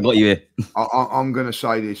to be. I got you here. I'm going to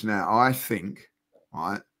say this now. I think,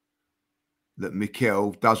 right, that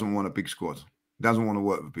Mikel doesn't want a big squad. Doesn't want to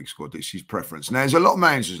work with a big squad. It's his preference. Now, there's a lot of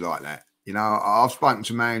managers like that. You know, I've spoken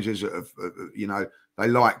to managers that have, you know, they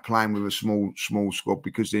like playing with a small squad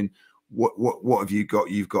because then what have you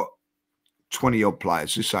got? You've got 20 odd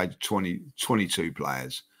players. Let's say 22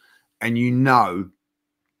 players. And you know,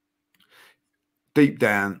 deep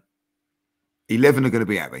down, 11 are going to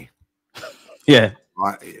be happy. Yeah,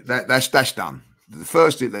 right. That's done. The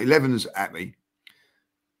first 11 is happy.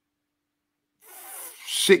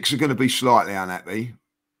 6 are going to be slightly unhappy.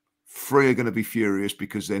 3 are going to be furious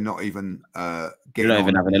because they're not even getting. You're not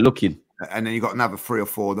even having a look in. And then you've got another 3 or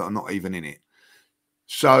 4 that are not even in it.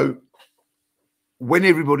 So when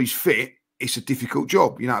everybody's fit, it's a difficult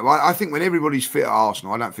job. You know, I think when everybody's fit at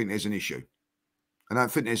Arsenal, I don't think there's an issue. I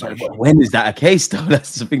don't think there's an issue. When is that a case, though?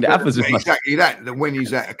 That's the thing that happens with exactly that. When is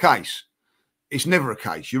that a case? It's never a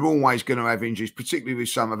case. You're always going to have injuries, particularly with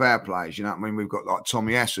some of our players. You know what I mean? We've got like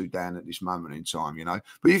Tommy Asu down at this moment in time, you know.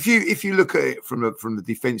 But if you look at it from the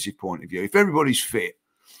defensive point of view, if everybody's fit,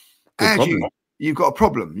 you've got a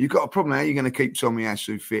problem. You've got a problem. How are you going to keep Tommy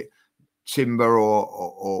Asu fit? Timber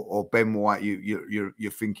or Ben White,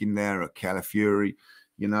 you're thinking there, or Calafiori,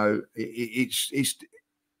 you know, it's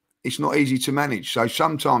not easy to manage. So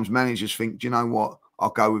sometimes managers think, do you know what,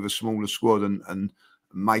 I'll go with a smaller squad and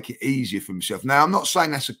make it easier for myself. Now, I'm not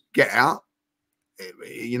saying that's a get out.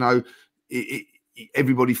 You know,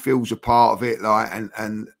 everybody feels a part of it, like,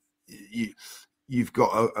 and you've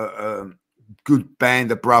got a good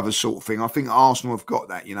band of brothers sort of thing. I think Arsenal have got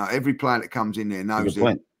that. You know, every player that comes in there knows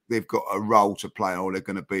that they've got a role to play, or they're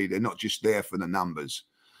going to be. They're not just there for the numbers.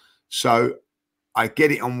 So I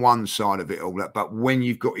get it on one side of it all, but when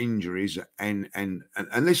you've got injuries and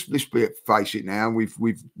let's face it now,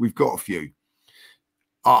 we've got a few.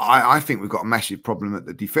 I think we've got a massive problem at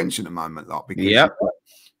the defence at the moment, like because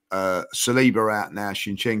Saliba out now,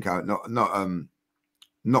 Shinchenko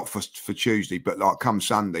not for Tuesday, but like come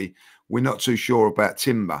Sunday, we're not too sure about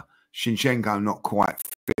Timber. Shinchenko not quite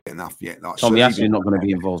fit enough yet. Like Tomiyasu not going to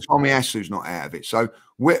be involved. Tomiyasu's not out of it. So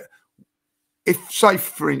if say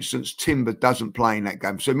for instance Timber doesn't play in that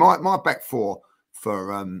game, so my back four for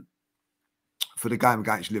the game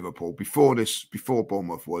against Liverpool before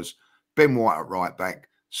Bournemouth was Ben White at right back,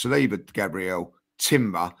 Saliba, Gabriel,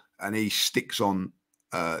 Timber, and he sticks on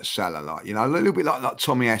Salah, like, you know, a little bit like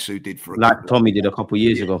Tomiyasu did for Tommy did a couple of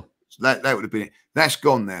years ago. That would have been it. That's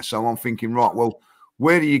gone now. So I'm thinking, right, well,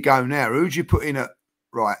 where do you go now? Who do you put in at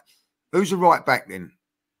right? Who's the right back then?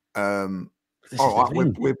 All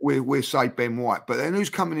right, we'll say Ben White, but then who's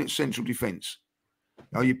coming in central defence?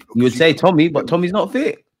 You would say Tommy, but Tommy's not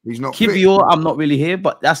fit. He's not Kivior, fit. I'm not really here,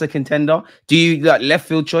 but that's a contender. Do you like left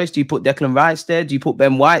field choice? Do you put Declan Rice there? Do you put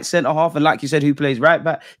Ben White centre half? And like you said, who plays right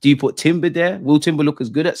back? Do you put Timber there? Will Timber look as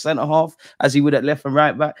good at centre half as he would at left and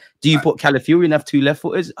right back? Do you put Calafiori and have two left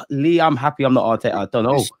footers? Lee, I'm happy I'm not Arteta. I don't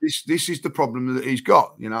know. This is the problem that he's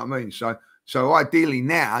got. You know what I mean? So ideally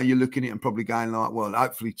now you're looking at it and probably going like, well,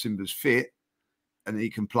 hopefully Timber's fit and he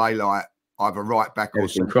can play like either right back or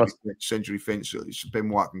central defence. So Ben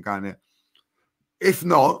White can go in there. If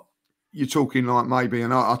not, you're talking like maybe,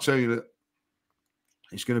 and I'll tell you that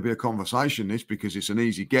it's going to be a conversation, this, because it's an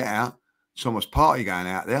easy get out. Thomas Partey going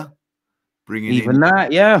out there, bringing even in,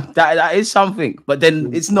 that, yeah, that is something. But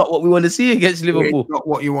then it's not what we want to see against Liverpool. It's not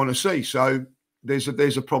what you want to see. So there's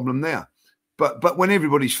a problem there. But when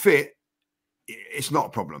everybody's fit, it's not a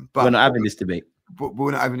problem. But we're not having this debate. But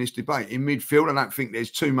we're not having this debate in midfield. I don't think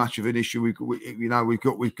there's too much of an issue. We've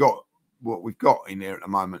got what we've got in there at the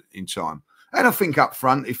moment in time. And I think up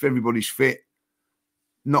front, if everybody's fit,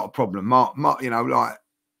 not a problem. Mark, you know, like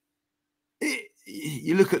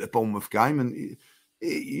you look at the Bournemouth game, and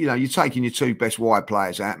you know you're taking your two best wide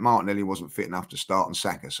players out. Martinelli wasn't fit enough to start, and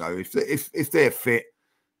Saka. So if they're fit,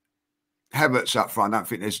 Havertz up front. I don't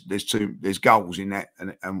think there's goals in that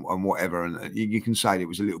and whatever. And you can say it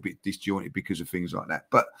was a little bit disjointed because of things like that.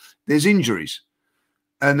 But there's injuries.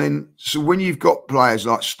 And then, so when you've got players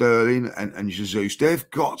like Sterling and Jesus, they've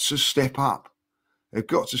got to step up. They've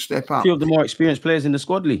got to step up. A few of the more experienced players in the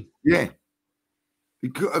squad, Lee. Yeah,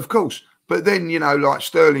 of course. But then, you know, like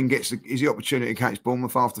Sterling gets the opportunity against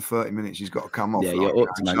Bournemouth after 30 minutes. He's got to come off. Yeah, like, you're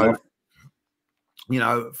up to so, you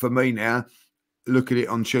know, for me now, look at it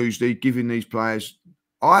on Tuesday, giving these players.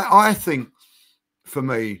 I think, for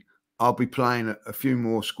me, I'll be playing a few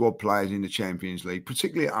more squad players in the Champions League,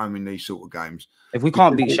 particularly at home in these sort of games. If we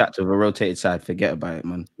can't beat Shakhtar with a rotated side, forget about it,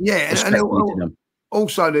 man. Yeah, and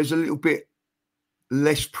also there's a little bit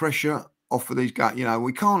less pressure off of these guys. You know,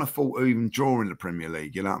 we can't afford to even draw in the Premier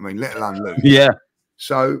League. You know what I mean? Let alone lose. Yeah.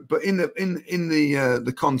 So, but in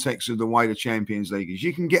the context of the way the Champions League is,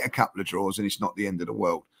 you can get a couple of draws and it's not the end of the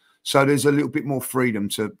world. So there's a little bit more freedom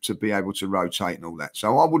to be able to rotate and all that.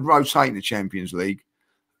 So I would rotate in the Champions League.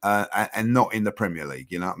 And not in the Premier League,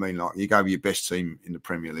 you know what I mean? Like you go with your best team in the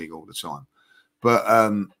Premier League all the time. But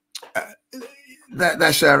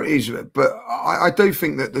that's how it is. But I do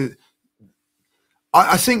think that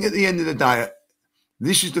I think at the end of the day,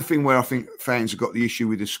 this is the thing where I think fans have got the issue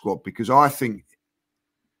with the squad, because I think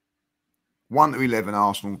 1 to 11,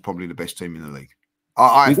 Arsenal probably the best team in the league.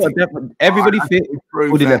 I think everybody fit.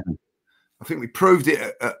 I think we proved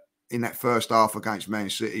it in that first half against Man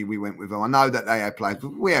City. We went with them. I know that they had players,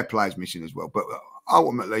 but we had players missing as well. But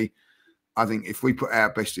ultimately, I think if we put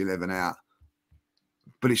our best 11 out,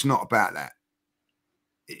 but it's not about that.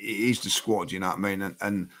 It is the squad, you know what I mean?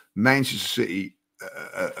 And Manchester City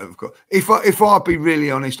have got. If I'd be really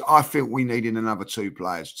honest, I feel we needed another 2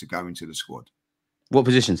 players to go into the squad. What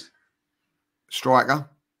positions? Striker.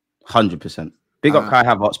 100%. Big up Kai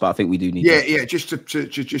Havertz, but I think we do need. Yeah, just to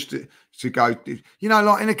go. You know,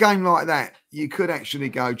 like in a game like that, you could actually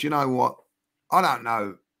go. Do you know what? I don't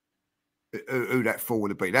know who that forward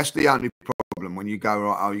would be. That's the only problem when you go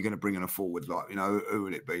right. Oh, you're going to bring in a forward. Like, you know, who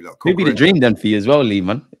would it be? Like, it'd be the dream then for you as well, Lee,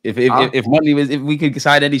 man. If money was, if we could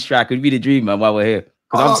decide any striker, it'd be the dream, man. While we're here,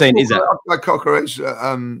 because I'm saying, is that Cockeritt's?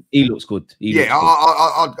 He looks good.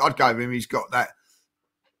 I'd go with him. He's got that.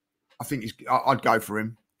 I think I'd go for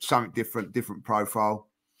him. Something different profile.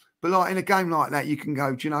 But like in a game like that, you can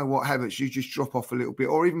go, do you know what, Havertz, you just drop off a little bit,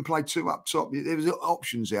 or even play 2 up top. There was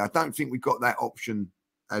options there. I don't think we got that option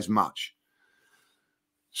as much.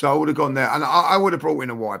 So I would have gone there, and I would have brought in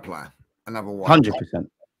a wide player, another wide 100%.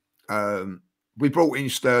 player. we brought in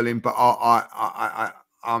Sterling, but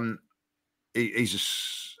he's a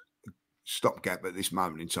stopgap at this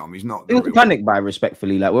moment in time. He's not. It was a panic buy,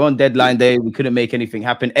 respectfully. Like, we're on deadline day, we couldn't make anything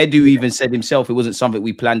happen. Edu even said himself it wasn't something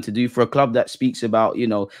we planned to do for a club that speaks about, you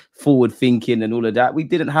know, forward thinking and all of that. We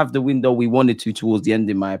didn't have the window we wanted to towards the end,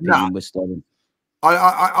 in my opinion, with Sterling.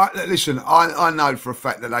 Listen. I know for a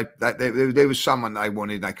fact that there was someone they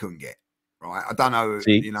wanted they couldn't get. Right, I don't know,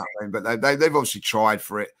 you know what I mean, but they've obviously tried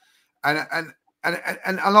for it, and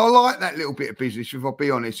I like that little bit of business. If I'll be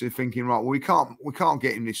honest, of thinking, right, well, we can't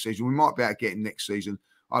get him this season. We might be able to get him next season.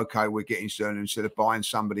 Okay, we're getting Sterling instead of buying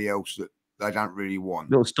somebody else that they don't really want.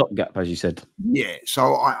 Little stopgap, as you said. Yeah,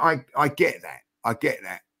 so I get that. I get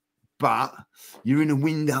that. But you're in a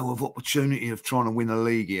window of opportunity of trying to win a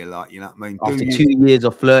league here, like, you know what I mean? After 2 years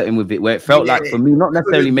of flirting with it, where it felt like, for me, not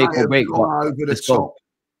necessarily make or break, but over the top.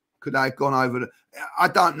 Could they have gone over the? I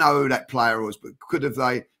don't know who that player was, but could have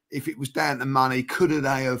they? If it was down to money, could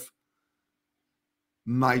they have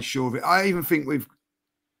made sure of it? I even think we've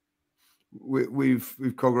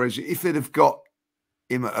Cogger's, if they'd have got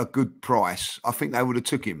him at a good price, I think they would have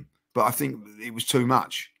took him. But I think it was too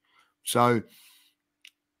much. So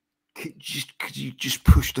could you just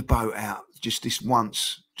push the boat out just this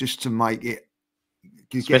once, just to make it,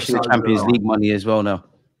 especially the Champions League money as well now.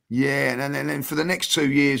 Yeah, and then for the next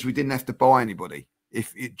 2 years, we didn't have to buy anybody. Do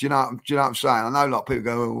you know what I'm saying? I know a lot of people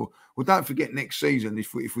go, well, don't forget next season,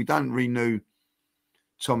 if we don't renew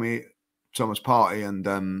Thomas Partey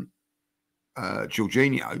and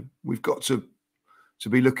Jorginho, we've got to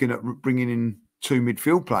be looking at bringing in 2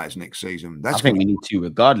 midfield players next season. I think we need 2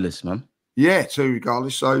 regardless, man. Yeah, 2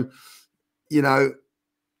 regardless. So, you know,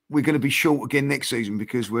 we're going to be short again next season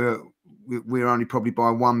because we're only probably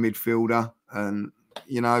by 1 midfielder, and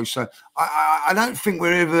you know, so I don't think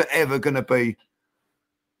we're ever going to be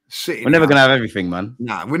sitting. We're never going to have everything, man.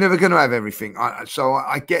 No, we're never going to have everything. So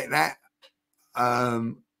I get that,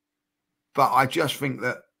 but I just think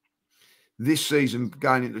that this season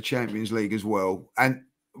going into the Champions League as well, and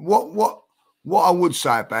what I would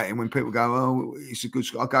say about him when people go, oh, it's a good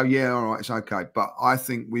score, I go, yeah, all right, it's okay. But I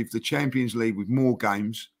think with the Champions League, with more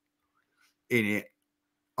games in it,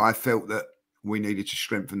 I felt that we needed to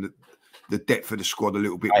strengthen the depth of the squad a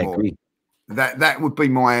little bit more. Agree. That would be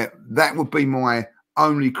my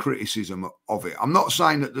only criticism of it. I'm not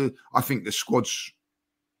saying that I think the squad's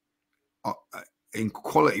in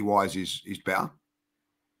quality wise is better,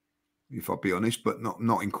 if I'll be honest, but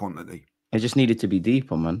not in quantity. It just needed to be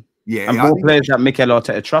deeper, man. Yeah, and more players that Mikel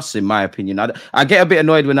Arteta trusts, in my opinion. I get a bit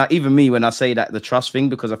annoyed when when I say that, the trust thing,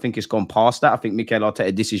 because I think it's gone past that. I think Mikel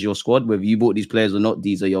Arteta, this is your squad. Whether you bought these players or not,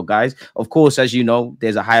 these are your guys. Of course, as you know,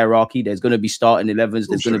 there's a hierarchy. There's going to be starting 11s.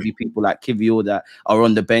 There's going to be people like Kivior that are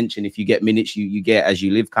on the bench, and if you get minutes, you get as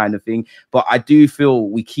you live, kind of thing. But I do feel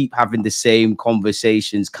we keep having the same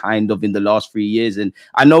conversations kind of in the last 3 years. And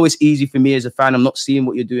I know it's easy for me as a fan. I'm not seeing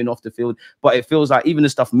what you're doing off the field, but it feels like even the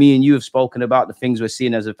stuff me and you have spoken about, the things we're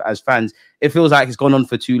seeing as fans, it feels like it's gone on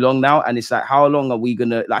for too long now. And it's like, how long are we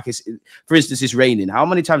gonna, like, for instance, it's raining. How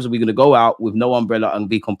many times are we gonna go out with no umbrella and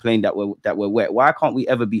be complained that we're wet? Why can't we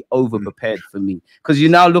ever be over prepared, for me? Because you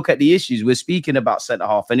now look at the issues we're speaking about centre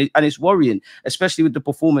half, and it's worrying, especially with the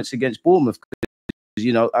performance against Bournemouth.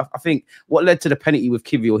 You know, I think what led to the penalty with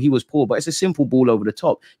Kivior, he was poor, but it's a simple ball over the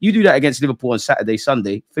top. You do that against Liverpool on Saturday,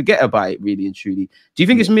 Sunday, forget about it, really and truly. Do you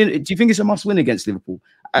think it's a must win against Liverpool?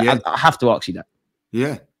 I have to ask you that.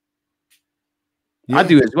 Yeah. I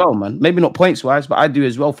do as well, man. Maybe not points wise, but I do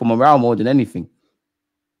as well for morale more than anything.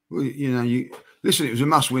 Well, you know, listen, it was a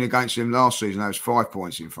must win against them last season. There was 5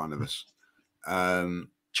 points in front of us.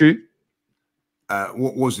 True.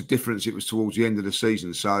 What was the difference? It was towards the end of the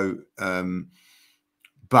season. So,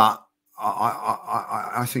 but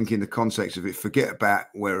I think in the context of it, forget about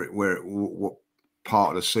what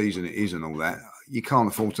part of the season it is and all that. You can't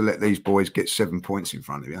afford to let these boys get 7 points in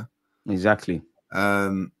front of you. Exactly.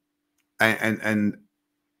 And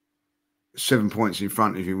 7 points in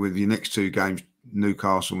front of you with your next 2 games,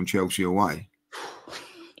 Newcastle and Chelsea away.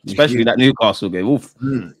 Especially that Newcastle game. Oof.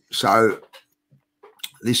 So,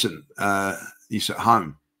 listen, it's at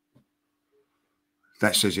home.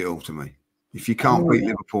 That says it all to me. If you can't beat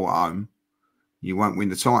Liverpool at home, you won't win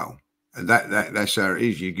the title. And that's how it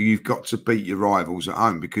is. You've got to beat your rivals at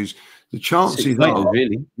home, because the chances are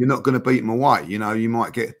you're not going to beat them away. You know, you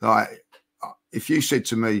might get, like, if you said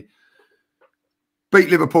to me, beat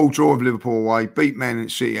Liverpool, draw with Liverpool away, beat Man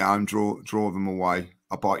City at home, draw them away,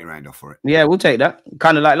 I'll bite your hand off for it. Yeah, we'll take that.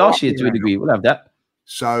 Kind of like last year to a degree. We'll have that.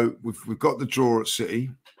 So we've got the draw at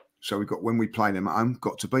City. So we've got, when we play them at home,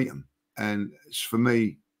 got to beat them. And for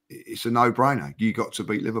me, it's a no-brainer. You got to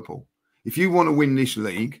beat Liverpool. If you want to win this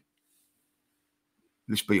league,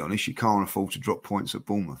 let's be honest, you can't afford to drop points at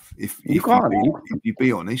Bournemouth. If you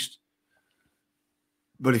be honest.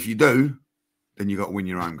 But if you do, then you got to win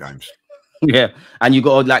your own games. Yeah, and you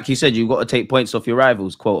got to, like you said, you got to take points off your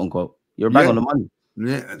rivals, quote unquote. You're bang on the money.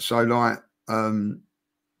 Yeah, so like,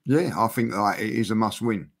 yeah, I think like it is a must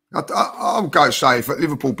win. I'll go say if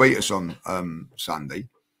Liverpool beat us on Sunday,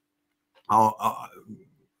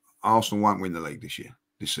 Arsenal won't win the league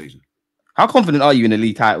this season. How confident are you in the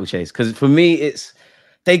league title chase? Because for me,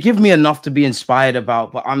 they give me enough to be inspired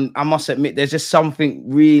about, but I must admit, there's just something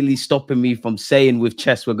really stopping me from saying with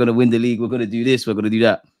chest, we're going to win the league, we're going to do this, we're going to do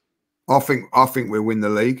that. I think we'll win the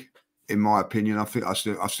league. In my opinion, I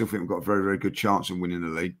still think we've got a very, very good chance of winning the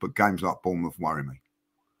league. But games like Bournemouth worry me.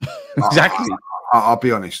 Exactly. I'll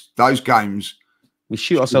be honest. Those games we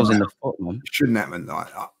shoot ourselves in the foot, man. Shouldn't happen. Like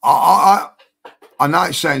I know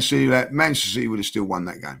it's saying City that Manchester City would have still won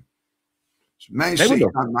that game. So Manchester City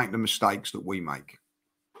don't make the mistakes that we make.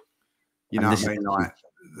 You know what I mean? Like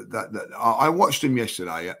I watched them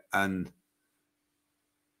yesterday, and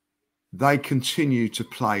they continue to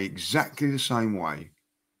play exactly the same way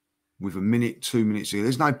with a minute, 2 minutes.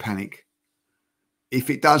 There's no panic. If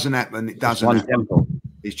it doesn't happen, it doesn't happen. Tempo.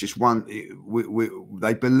 It's just one.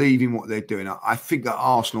 They believe in what they're doing. I think that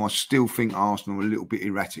Arsenal, I still think Arsenal are a little bit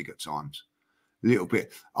erratic at times. A little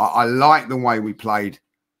bit. I like the way we played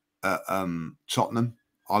at Tottenham.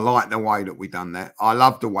 I like the way that we done that. I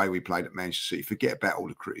love the way we played at Manchester City. Forget about all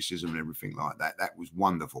the criticism and everything like that. That was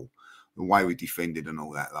wonderful. The way we defended and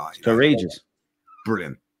all that. Like, courageous.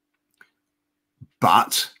 Brilliant.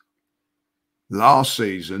 But last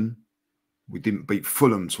season, we didn't beat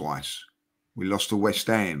Fulham twice. We lost to West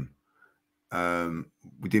Ham.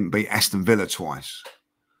 We didn't beat Aston Villa twice.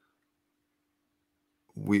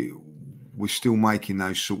 We're still making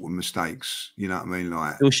those sort of mistakes. You know what I mean?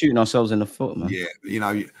 Like still shooting ourselves in the foot, man. Yeah, you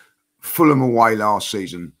know, Fulham away last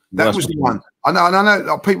season. That was the one. I know.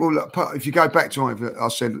 Like, people. If you go back to it, I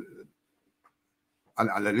said.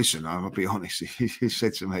 Listen, I'll be honest. He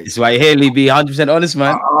said to me, "This is why Haley be 100% honest,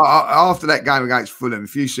 man." After that game against Fulham,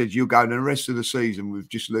 if you said you'll go the rest of the season with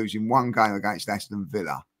just losing one game against Aston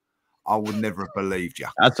Villa, I would never have believed you.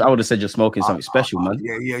 I would have said you're smoking something special, man.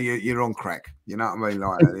 Yeah, you're on crack. You know what I mean?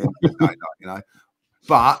 Like, at the end of the day, you know.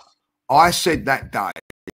 But I said that day,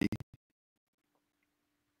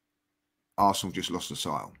 Arsenal just lost the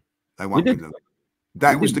title. They won't win the league.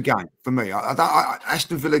 That was the game for me.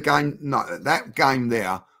 Aston Villa game, no, that game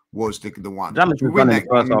there was the one. We win that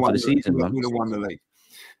game, we won the season, man. We would have won the league.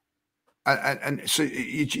 And so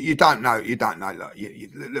you don't know. You don't know.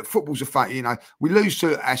 Look, football's a fact. You know, we lose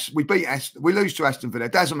to Aston Villa.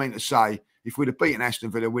 It doesn't mean to say if we'd have beaten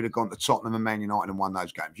Aston Villa, we'd have gone to Tottenham and Man United and won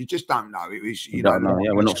those games. You just don't know. It was, you know,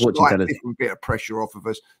 yeah, we're not fortunate. A different bit of pressure off of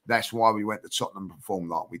us. That's why we went to Tottenham and performed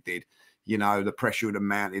like we did. You know, the pressure would have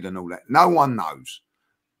mounted and all that. No one knows.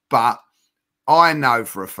 But I know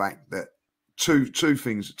for a fact that two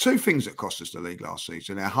things that cost us the league last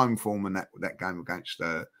season, our home form and that game against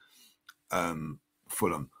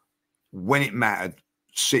Fulham. When it mattered,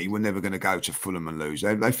 City were never going to go to Fulham and lose.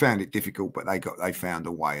 They found it difficult, but they found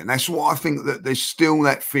a way. And that's what I think, that there's still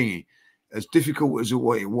that thing. As difficult as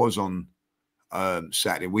what it was on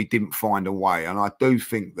Saturday, we didn't find a way. And I do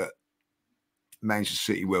think that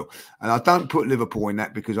Manchester City will. And I don't put Liverpool in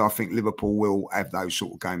that because I think Liverpool will have those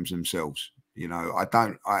sort of games themselves. You know,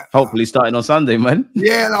 hopefully starting on Sunday, man.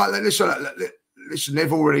 Yeah, like, listen,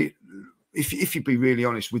 they've already, if you be really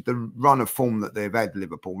honest, with the run of form that they've had,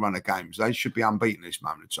 Liverpool, run of games, they should be unbeaten at this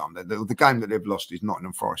moment of time. The game that they've lost is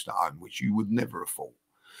Nottingham Forest at home, which you would never have thought.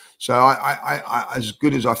 So I as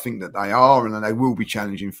good as I think that they are, and they will be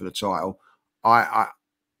challenging for the title,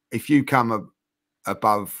 if you come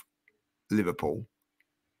above Liverpool,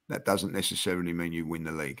 that doesn't necessarily mean you win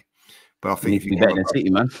the league. But I think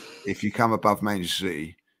if you come above Manchester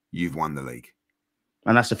City, you've won the league.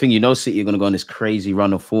 And that's the thing, you know, City are going to go on this crazy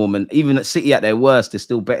run of form. And even at City at their worst, they're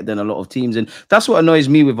still better than a lot of teams. And that's what annoys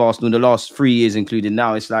me with Arsenal in the last 3 years, including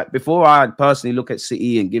now. It's like, before I personally look at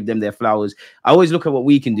City and give them their flowers, I always look at what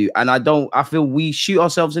we can do. And I feel we shoot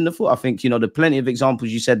ourselves in the foot. I think, you know, the plenty of examples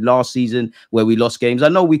you said last season where we lost games. I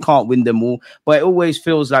know we can't win them all, but it always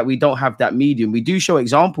feels like we don't have that medium. We do show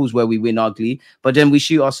examples where we win ugly, but then we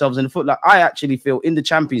shoot ourselves in the foot. Like, I actually feel in the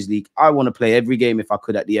Champions League, I want to play every game if I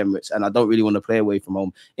could at the Emirates, and I don't really want to play away from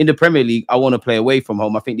home. In the Premier League, I want to play away from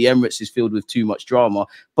home. I think the Emirates is filled with too much drama.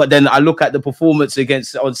 But then I look at the performance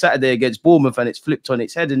on Saturday against Bournemouth, and it's flipped on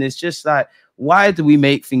its head. And it's just like, why do we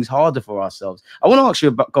make things harder for ourselves? I want to ask you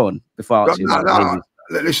about, go on, before I ask you about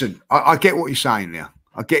listen, I get what you're saying there.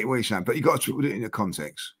 I get what you're saying, but you've got to put it in the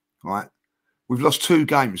context, right? We've lost 2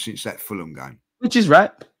 games since that Fulham game. Which is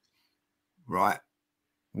right. Right.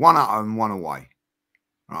 1 at home, 1 away,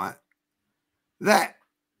 right? That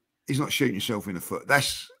is not shooting yourself in the foot.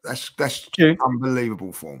 That's True.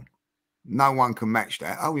 unbelievable form. No one can match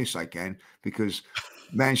that. Oh, yes, they can, because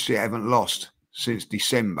Man City haven't lost since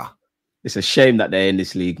December. It's a shame that they're in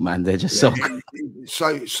this league, man. They're just so good.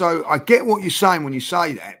 So I get what you're saying when you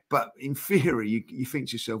say that, but in theory, you think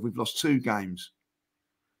to yourself, we've lost 2 games.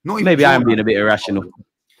 Not even Maybe I'm being a bit irrational.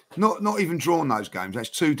 Not even drawn those games. That's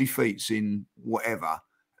 2 defeats in whatever,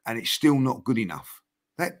 and it's still not good enough.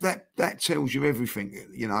 That tells you everything,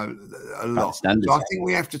 you know, a lot. So I think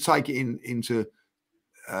we have to take it into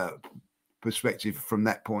perspective from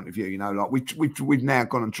that point of view. You know, like we've now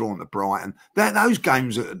gone and drawn to Brighton. Those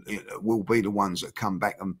games will be the ones that come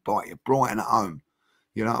back and bite you. Brighton at home,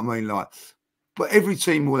 you know what I mean? Like, but every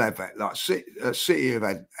team will have that. Like City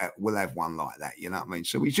will have one like that. You know what I mean?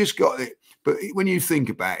 So we just got it. But when you think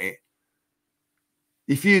about it,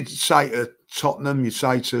 if you'd say to Tottenham, you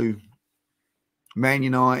say to Man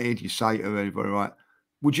United, you say to everybody, right?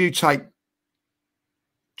 Would you take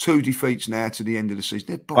 2 defeats now to the end of the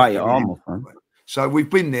season? Bite your arm off, man. So we've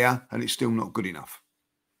been there, and it's still not good enough.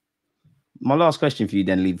 My last question for you,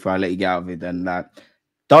 then, Lee, before I let you get out of it, then,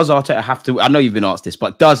 does Arteta have to? I know you've been asked this,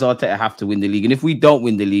 but does Arteta have to win the league? And if we don't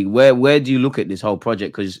win the league, where do you look at this whole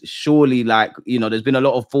project? Because surely, like, you know, there's been a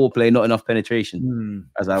lot of foreplay, not enough penetration,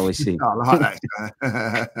 as I always see. I like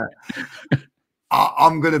that.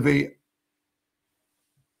 I'm going to be.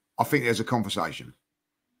 I think there's a conversation.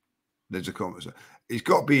 There's a conversation. It's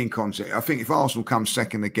got to be in context. I think if Arsenal come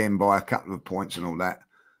second again by a couple of points and all that,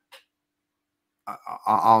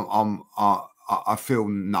 I feel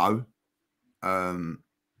no.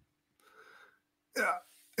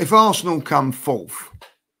 If Arsenal come 4th,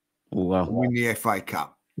 win the FA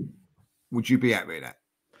Cup, would you be happy with that?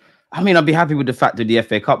 I mean, I'd be happy with the fact of the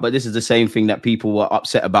FA Cup, but this is the same thing that people were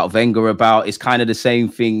upset about Wenger about. It's kind of the same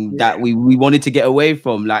thing that we wanted to get away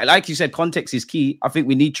from. Like you said, context is key. I think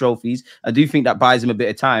we need trophies. I do think that buys him a bit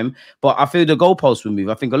of time, but I feel the goalposts will move.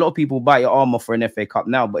 I think a lot of people bite your arm off for an FA Cup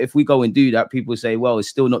now, but if we go and do that, people say, well, it's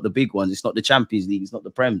still not the big ones. It's not the Champions League. It's not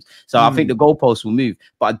the Prems. So I think the goalposts will move,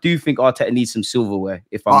 but I do think Arteta needs some silverware,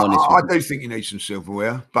 if I'm honest. I do think he needs some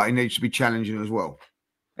silverware, but he needs to be challenging as well.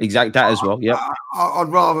 Exactly that as well. Yeah, I'd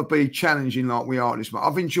rather be challenging like we are at this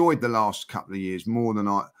moment. I've enjoyed the last couple of years more than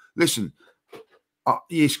listen.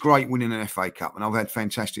 It's great winning an FA Cup, and I've had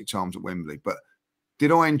fantastic times at Wembley. But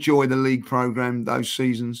did I enjoy the league program those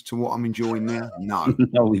seasons to what I'm enjoying now? No,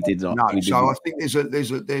 no, we did not. No, so I think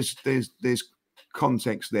there's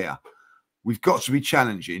context there. We've got to be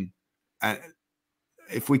challenging, and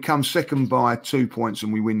if we come second by 2 points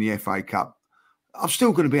and we win the FA Cup, I'm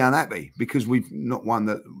still going to be unhappy because we've not won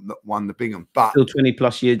the big one. But still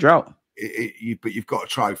 20+ year drought. But you've got a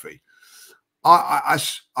trophy.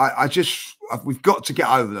 We've got to get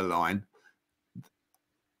over the line.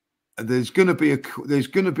 There's going to be a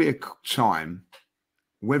time,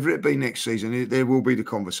 whether it be next season, there will be the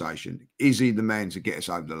conversation. Is he the man to get us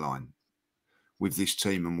over the line with this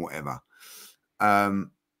team and whatever?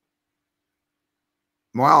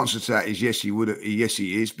 My answer to that is yes, he would. Yes,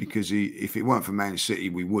 he is, because if it weren't for Man City,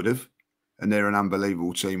 we would have, and they're an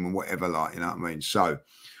unbelievable team and whatever, like, you know what I mean. So,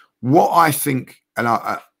 what I think, and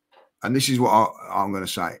this is what I'm going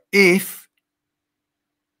to say: if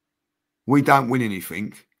we don't win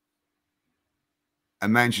anything,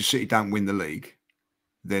 and Manchester City don't win the league,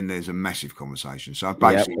 then there's a massive conversation. So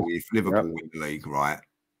basically, if Liverpool win the league right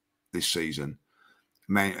this season,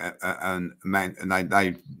 they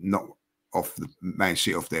knock off the Man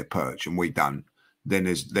City off their perch, and we don't, then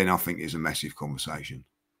I think there's a massive conversation.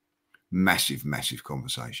 Massive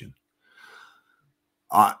conversation.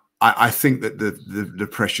 I think that the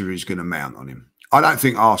pressure is going to mount on him. I don't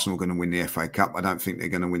think Arsenal are going to win the FA Cup. I don't think they're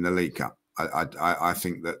going to win the League Cup. I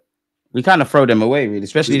think that we kind of throw them away, really,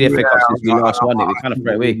 especially the FA Cup since we last won it. We kind of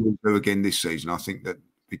throw it away. We'll do again this season. I think that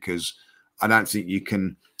because I don't think you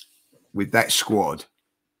can, with that squad,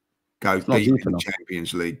 go deep in the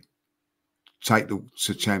Champions League, take the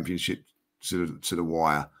championship to the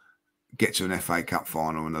wire, get to an FA Cup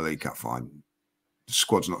final and a League Cup final. The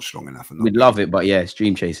squad's not strong enough. We'd love it, but yeah, it's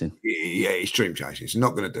dream chasing. Yeah, it's dream chasing. It's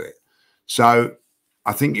not going to do it. So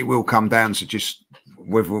I think it will come down to just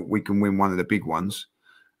whether we can win one of the big ones.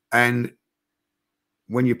 And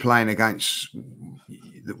when you're playing against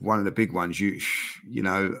one of the big ones, you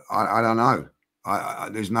know, I don't know.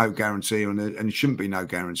 There's no guarantee, and there shouldn't be no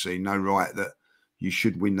guarantee, no right that you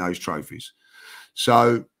should win those trophies.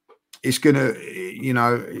 So it's gonna, you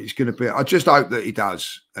know, it's gonna be. I just hope that he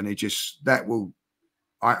does, and that will.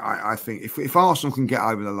 I think if Arsenal can get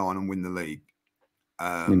over the line and win the league,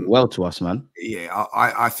 well to us, man. Yeah,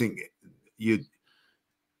 I think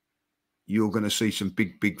you're going to see some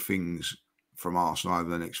big things from Arsenal over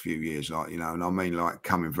the next few years, like, you know, and I mean, like,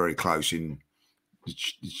 coming very close in,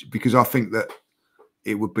 because I think that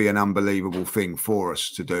it would be an unbelievable thing for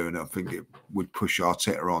us to do, and I think it would push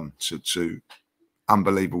Arteta on to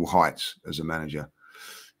unbelievable heights as a manager.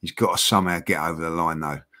 He's got to somehow get over the line,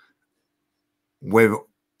 though. Where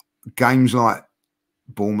games like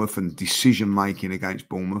Bournemouth and decision making against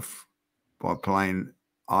Bournemouth by playing,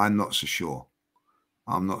 I'm not so sure.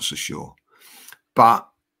 I'm not so sure. But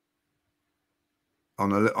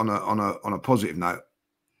on a positive note,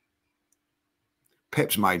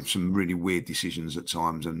 Pep's made some really weird decisions at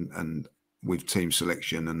times, and with team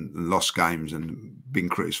selection and lost games and been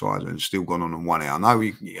criticised and still gone on and won it. I know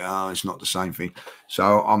it's not the same thing.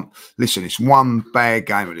 So listen, it's one bad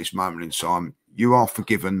game at this moment in time. You are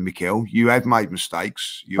forgiven, Mikel. You have made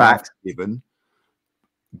mistakes. You are forgiven.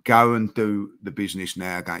 Go and do the business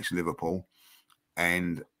now against Liverpool,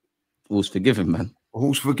 and all's forgiven, man.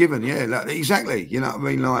 All's forgiven, yeah, like, exactly. You know what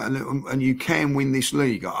I mean? Like, and you can win this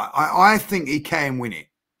league. I think he can win it.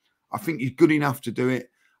 I think he's good enough to do it.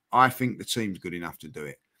 I think the team's good enough to do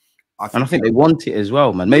it. I think they want it as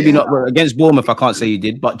well, man. Maybe not against Bournemouth, I can't say you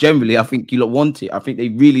did, but generally, I think you lot want it. I think they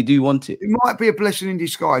really do want it. It might be a blessing in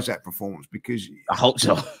disguise, that performance, because I hope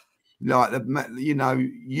so. Like, you know,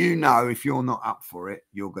 if you're not up for it,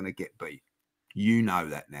 you're going to get beat. You know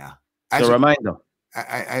that now. As a reminder.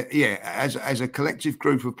 Yeah, as a collective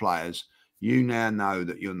group of players, you now know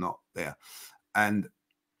that you're not there. And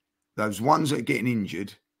those ones that are getting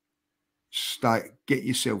injured, get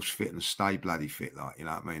yourselves fit and stay bloody fit. Like, you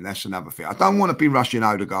know what I mean? That's another thing. I don't want to be rushing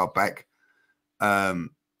Odegaard back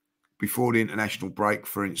before the international break,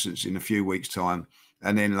 for instance, in a few weeks' time,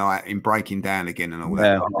 and then like in breaking down again and all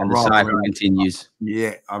that. And the cycle continues.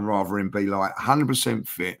 Yeah, I'd rather him be like 100%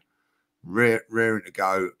 fit, raring to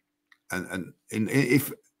go, and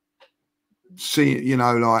if see, you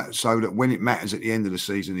know, like, so that when it matters at the end of the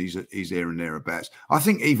season, he's there and thereabouts. I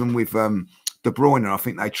think even with De Bruyne, I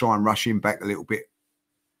think they try and rush him back a little bit.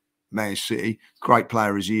 Man City, great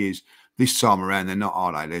player as he is, this time around they're not,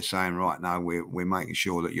 are they? They're saying, right, no, we're making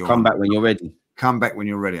sure that you're come back when you're ready. Come back when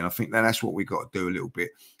you're ready, and I think that's what we got to do a little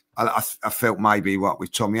bit. I felt maybe what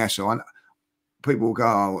with Tomiyasu, people will go,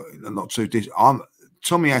 oh, I'm not too.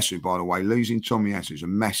 Tomiyasu, by the way, losing Tomiyasu is a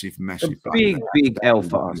massive big L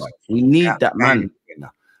for us. We need that man.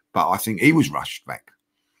 But I think he was rushed back.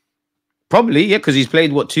 Probably, yeah, because he's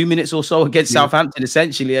played 2 minutes or so against Southampton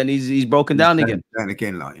essentially, and he's broken down again. And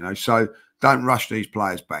again, like, you know, so don't rush these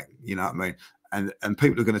players back. You know what I mean? And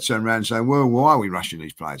people are going to turn around and say, well, why are we rushing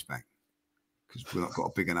these players back? Because we've not got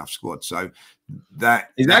a big enough squad. So that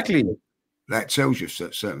tells you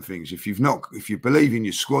certain things. If you believe in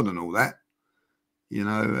your squad and all that, you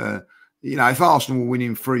know, if Arsenal were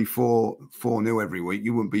winning 3-4-0 every week,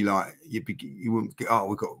 you wouldn't be like, you wouldn't get, oh,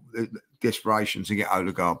 we've got desperation to get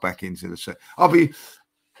Odegaard back into the set. I'll be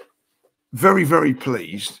very, very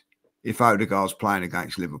pleased if Odegaard's playing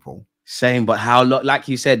against Liverpool. Same, but how, like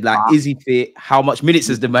you said, like, is he fit? How much minutes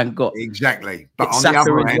has the man got? Exactly. But on the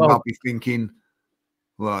other hand, I'll be thinking,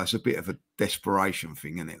 well, it's a bit of a desperation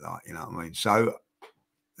thing, isn't it? Like, you know what I mean? So,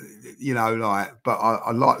 you know, like, but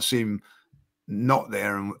I'd like to see him not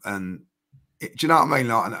there, and do you know what I mean?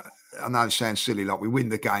 Like, I know it sounds silly, like we win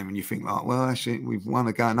the game and you think like, well, that's it, we've won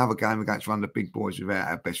another game against one of the big boys without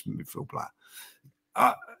our best midfield player.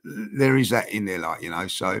 There is that in there, like, you know.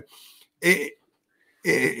 So,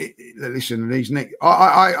 listen, these next,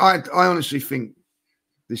 I honestly think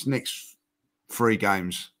this next 3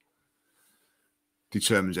 games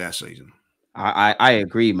determines our season. I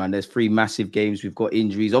agree, man. There's 3 massive games. We've got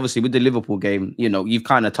injuries. Obviously, with the Liverpool game, you know, you've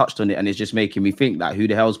kind of touched on it, and it's just making me think, like, who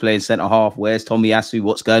the hell's playing centre half? Where's Tomiyasu?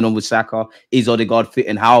 What's going on with Saka? Is Odegaard fit,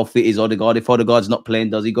 and how fit is Odegaard? If Odegaard's not playing,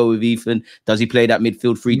 does he go with Ethan? Does he play that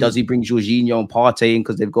midfield 3? Does he bring Jorginho and Partey in,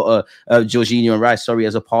 because they've got Jorginho and Rice,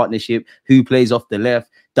 as a partnership? Who plays off the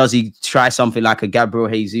left? Does he try something like a Gabriel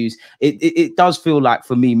Jesus? It does feel like,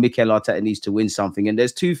 for me, Mikel Arteta needs to win something. And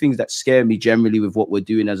there's 2 things that scare me generally with what we're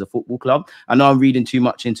doing as a football club. I know I'm reading too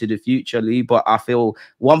much into the future, Lee, but I feel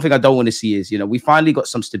one thing I don't want to see is, you know, we finally got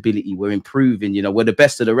some stability. We're improving. You know, we're the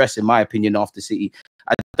best of the rest, in my opinion, after City.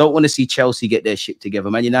 I don't want to see Chelsea get their shit together,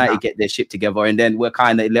 Man United get their shit together, and then we're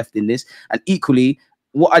kind of left in this. And equally,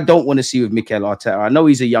 what I don't want to see with Mikel Arteta, I know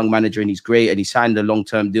he's a young manager and he's great and he signed a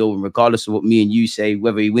long-term deal, and regardless of what me and you say,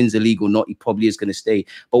 whether he wins the league or not, he probably is going to stay.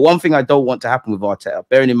 But one thing I don't want to happen with Arteta,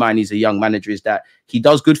 bearing in mind he's a young manager, is that he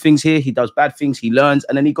does good things here, he does bad things, he learns,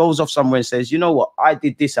 and then he goes off somewhere and says, you know what, I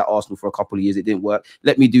did this at Arsenal for a couple of years, it didn't work,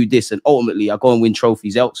 let me do this, and ultimately I go and win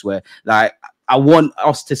trophies elsewhere. Like, I want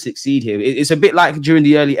us to succeed here. It's a bit like during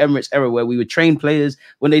the early Emirates era where we would train players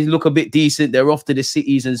when they look a bit decent, they're off to the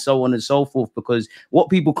cities and so on and so forth. Because what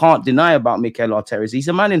people can't deny about Mikel Arteta is he's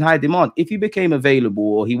a man in high demand. If he became available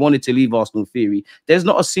or he wanted to leave Arsenal, theory, there's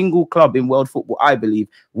not a single club in world football, I believe,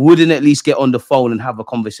 wouldn't at least get on the phone and have a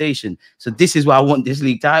conversation. So this is why I want this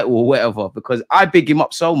league title or whatever, because I big him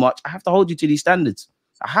up so much. I have to hold you to these standards.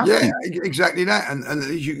 I have to. Exactly that.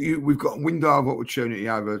 And we've got a window of opportunity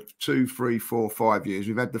over 2, 3, 4, 5 years.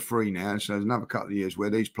 We've had the 3 now, so there's another couple of years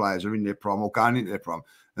where these players are in their prime or going into their prime,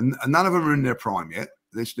 and none of them are in their prime yet.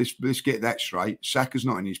 Let's get that straight. Saka's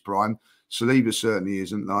not in his prime. Saliba certainly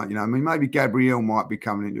isn't. Like, you know, I mean, maybe Gabriel might be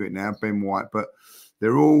coming into it now, Ben White, but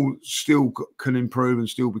they're all still can improve and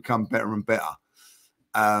still become better and better.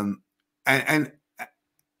 And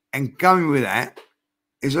going with that,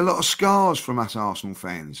 there's a lot of scars from us Arsenal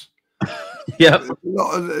fans. Yeah,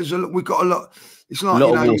 we've got a lot. It's like,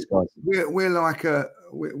 you know, we're like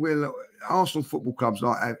Arsenal Football Club's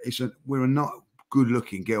like we're a not good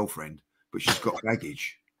looking girlfriend, but she's got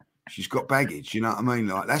baggage. She's got baggage. You know what I mean?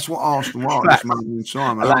 Like that's what Arsenal are. This moment in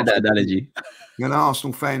time. I like that analogy. You know,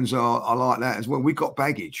 Arsenal fans are like that as well. We got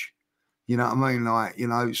baggage. You know what I mean? Like, you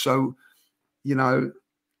know, so you know,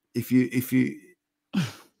 if you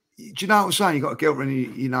do you know what I'm saying? You got a girlfriend,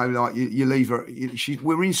 you know, like you leave her.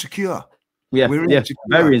 We're insecure. Yeah, we're insecure.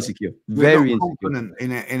 Very insecure. Very confident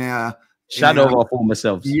in our shadow of our former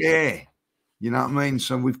selves. Yeah, you know what I mean.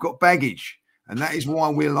 So we've got baggage, and that is why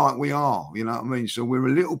we're like we are. You know what I mean. So we're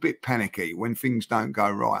a little bit panicky when things don't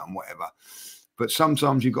go right and whatever. But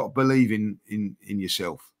sometimes you've got to believe in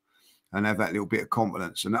yourself and have that little bit of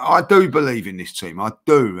confidence. And I do believe in this team. I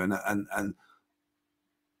do, and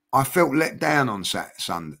I felt let down on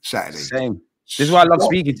Saturday. Same. This is why I love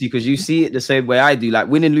speaking to you, because you see it the same way I do. Like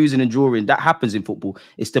winning, losing, and drawing, that happens in football.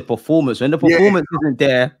 It's the performance. When the performance isn't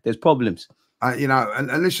there, there's problems. You know, and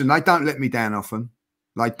listen, they don't let me down often.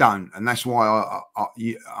 They don't, and that's why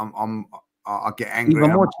I get angry.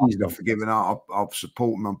 I'm forgiving. I'll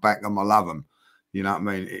support them. I'm back them. I love them. You know what I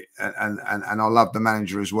mean? And I love the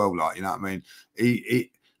manager as well. Like, you know what I mean?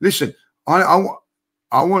 He listen. I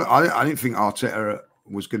didn't think Arteta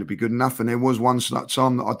was going to be good enough, and there was one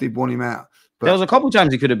time that I did want him out. But there was a couple of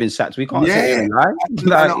times he could have been sacked. We can't say that, right?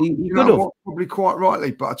 Like, he could have. Probably quite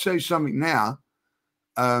rightly. But I tell you something now.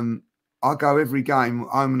 I go every game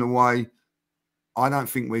home and away. I don't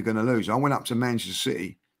think we're going to lose. I went up to Manchester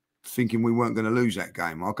City thinking we weren't going to lose that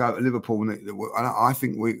game. I'll go to Liverpool, and I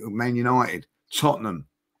think Man United, Tottenham.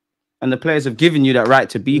 And the players have given you that right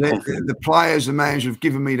to be confident. The players, the manager have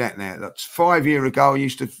given me that now. That's 5 years ago. I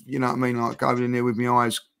used to, you know what I mean, like go in there with my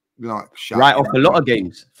eyes like shut. Right off a lot of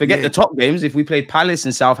games. Forget the top games. If we played Palace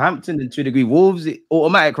and Southampton and to a degree Wolves,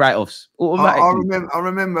 automatic write-offs. Automatic. I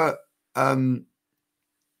remember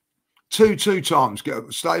two times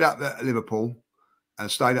stayed up at Liverpool and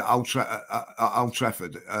stayed at Old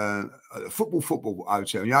Trafford, football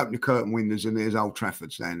hotel. You open the curtain windows and there's Old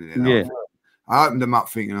Trafford standing there. Yeah. I opened them up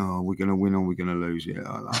thinking, oh, we're going to win or we're going to lose. Yeah,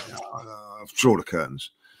 I draw the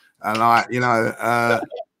curtains. And you know,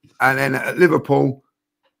 and then at Liverpool,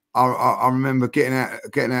 I remember getting out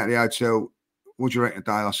of the hotel. What do you reckon,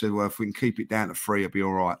 Dale? I said, well, if we can keep it down to 3, it'll be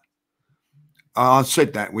all right. I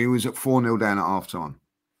said that. We was at 4-0 down at half time.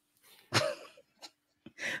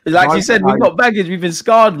 Like you said, we've got baggage. We've been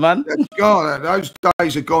scarred, man. God, those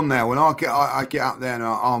days are gone now. When I get up there and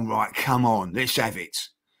I'm like, come on, let's have it.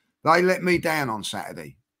 They let me down on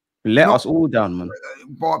Saturday. Let us all down, man.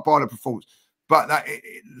 By the performance. But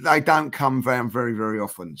they don't come down very, very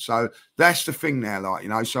often. So that's the thing now, like, you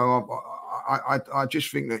know. So I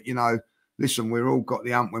just think that, you know, listen, we've all got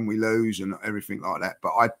the hump when we lose and everything like that.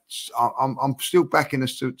 But I'm still backing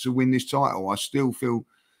us to win this title. I still feel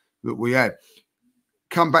that we have.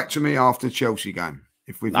 Come back to me after the Chelsea game.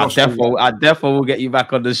 If we've lost, I definitely will get you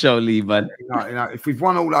back on the show, Lee, man. You know, if we've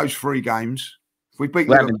won all those 3 games, if we beat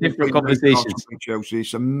Liverpool, different conversations. Chelsea,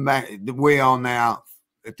 so we are now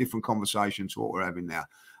a different conversation to what we're having now.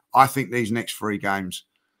 I think these next 3 games.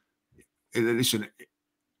 Listen,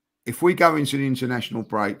 if we go into the international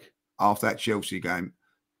break after that Chelsea game,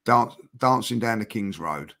 dancing down the King's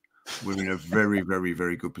Road, we're in a very, very,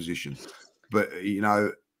 very good position. But you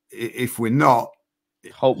know, if we're not.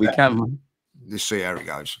 Hope we can, man. Let's see how it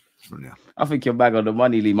goes from now. I think you're back on the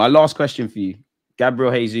money, Lee. My last question for you.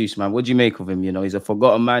 Gabriel Jesus, man. What do you make of him? You know, he's a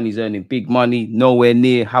forgotten man. He's earning big money, nowhere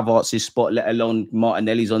near Havertz's spot, let alone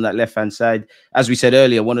Martinelli's on that left-hand side. As we said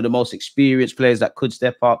earlier, one of the most experienced players that could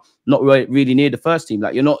step up, not really near the first team.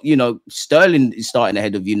 Like, you're not, you know, Sterling is starting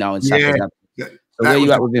ahead of you now. And so where are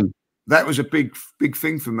you at with him? That was a big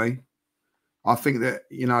thing for me. I think that,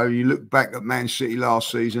 you know, you look back at Man City last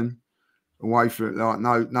season, away from like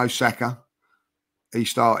no Saka. He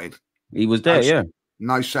started. He was there, yeah.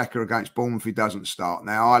 No Saka against Bournemouth. He doesn't start.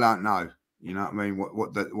 Now I don't know. You know what I mean?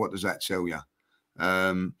 What does that tell you?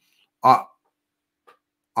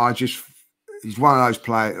 I just, he's one of those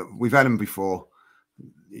players. We've had him before.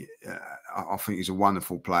 I think he's a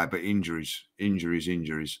wonderful player, but injuries,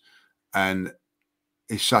 and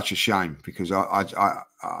it's such a shame because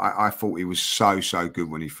I thought he was so good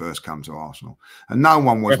when he first came to Arsenal, and no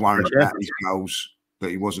one was worried about his goals, that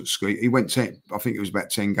he wasn't squeaky. He went 10, I think it was about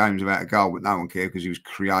 10 games without a goal, but no one cared because he was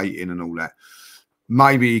creating and all that.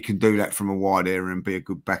 Maybe he can do that from a wide area and be a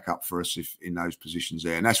good backup for us if in those positions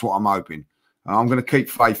there, and that's what I'm hoping. I'm going to keep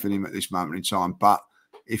faith in him at this moment in time, but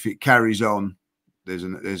if it carries on, there's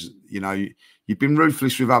you know, you've been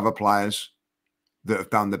ruthless with other players that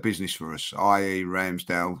have done the business for us, i.e.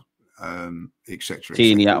 Ramsdale, etc.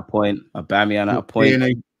 Tierney at a point, Aubameyang at a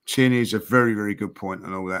point. Tierney is a very good point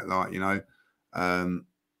and all that, like, you know.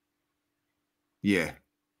 Yeah,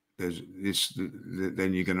 there's this.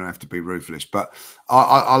 Then you're going to have to be ruthless. But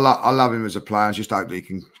I love him as a player. I just hope that he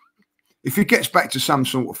can. If he gets back to some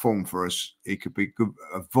sort of form for us, he could be good,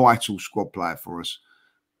 a vital squad player for us.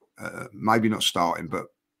 Maybe not starting, but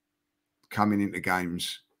coming into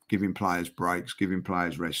games, giving players breaks, giving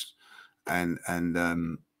players rest, and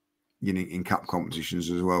you know, in cup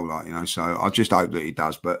competitions as well. Like, you know, so I just hope that he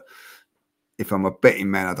does. But if I'm a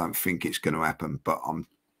betting man, I don't think it's going to happen. But I'm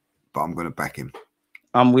going to back him.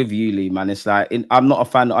 I'm with you, Lee, man. It's like, I'm not a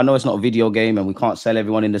fan. I know it's not a video game and we can't sell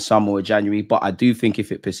everyone in the summer or January, but I do think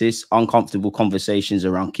if it persists, uncomfortable conversations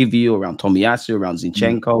around Kivio, around Tomiyasu, around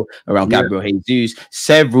Zinchenko, around Gabriel Jesus,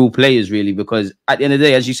 several players really, because at the end of the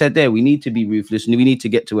day, as you said there, we need to be ruthless and we need to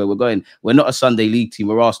get to where we're going. We're not a Sunday league team.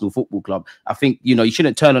 We're Arsenal Football Club. I think, you know, you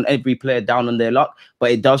shouldn't turn on every player down on their luck,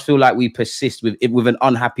 but it does feel like we persist with an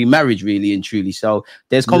unhappy marriage, really and truly. So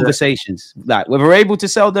there's conversations. Like, whether we're able to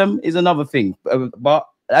sell them is another thing. But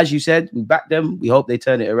as you said, we back them. We hope they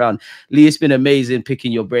turn it around. Lee, it's been amazing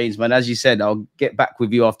picking your brains, man. As you said, I'll get back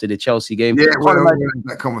with you after the Chelsea game. Yeah, we'll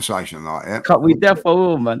that conversation, like, yeah. We definitely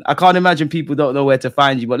will, man. I can't imagine people don't know where to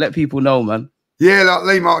find you, but let people know, man. Yeah, like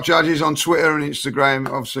Lee Mark Judges on Twitter and Instagram.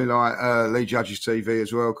 Obviously, like Lee Judges TV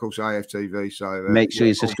as well. Of course, AFTV. So make sure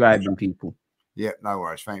you're subscribing, people. Yeah, no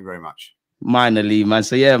worries. Thank you very much. Minor Lee, man.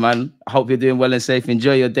 So yeah, man, I hope you're doing well and safe.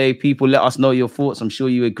 Enjoy your day, people. Let us know your thoughts. I'm sure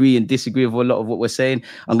you agree and disagree with a lot of what we're saying.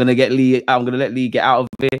 I'm gonna let Lee get out of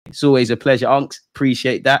it. It's always a pleasure, Unks.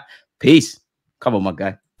 Appreciate that. Peace. Come on, my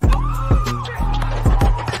guy.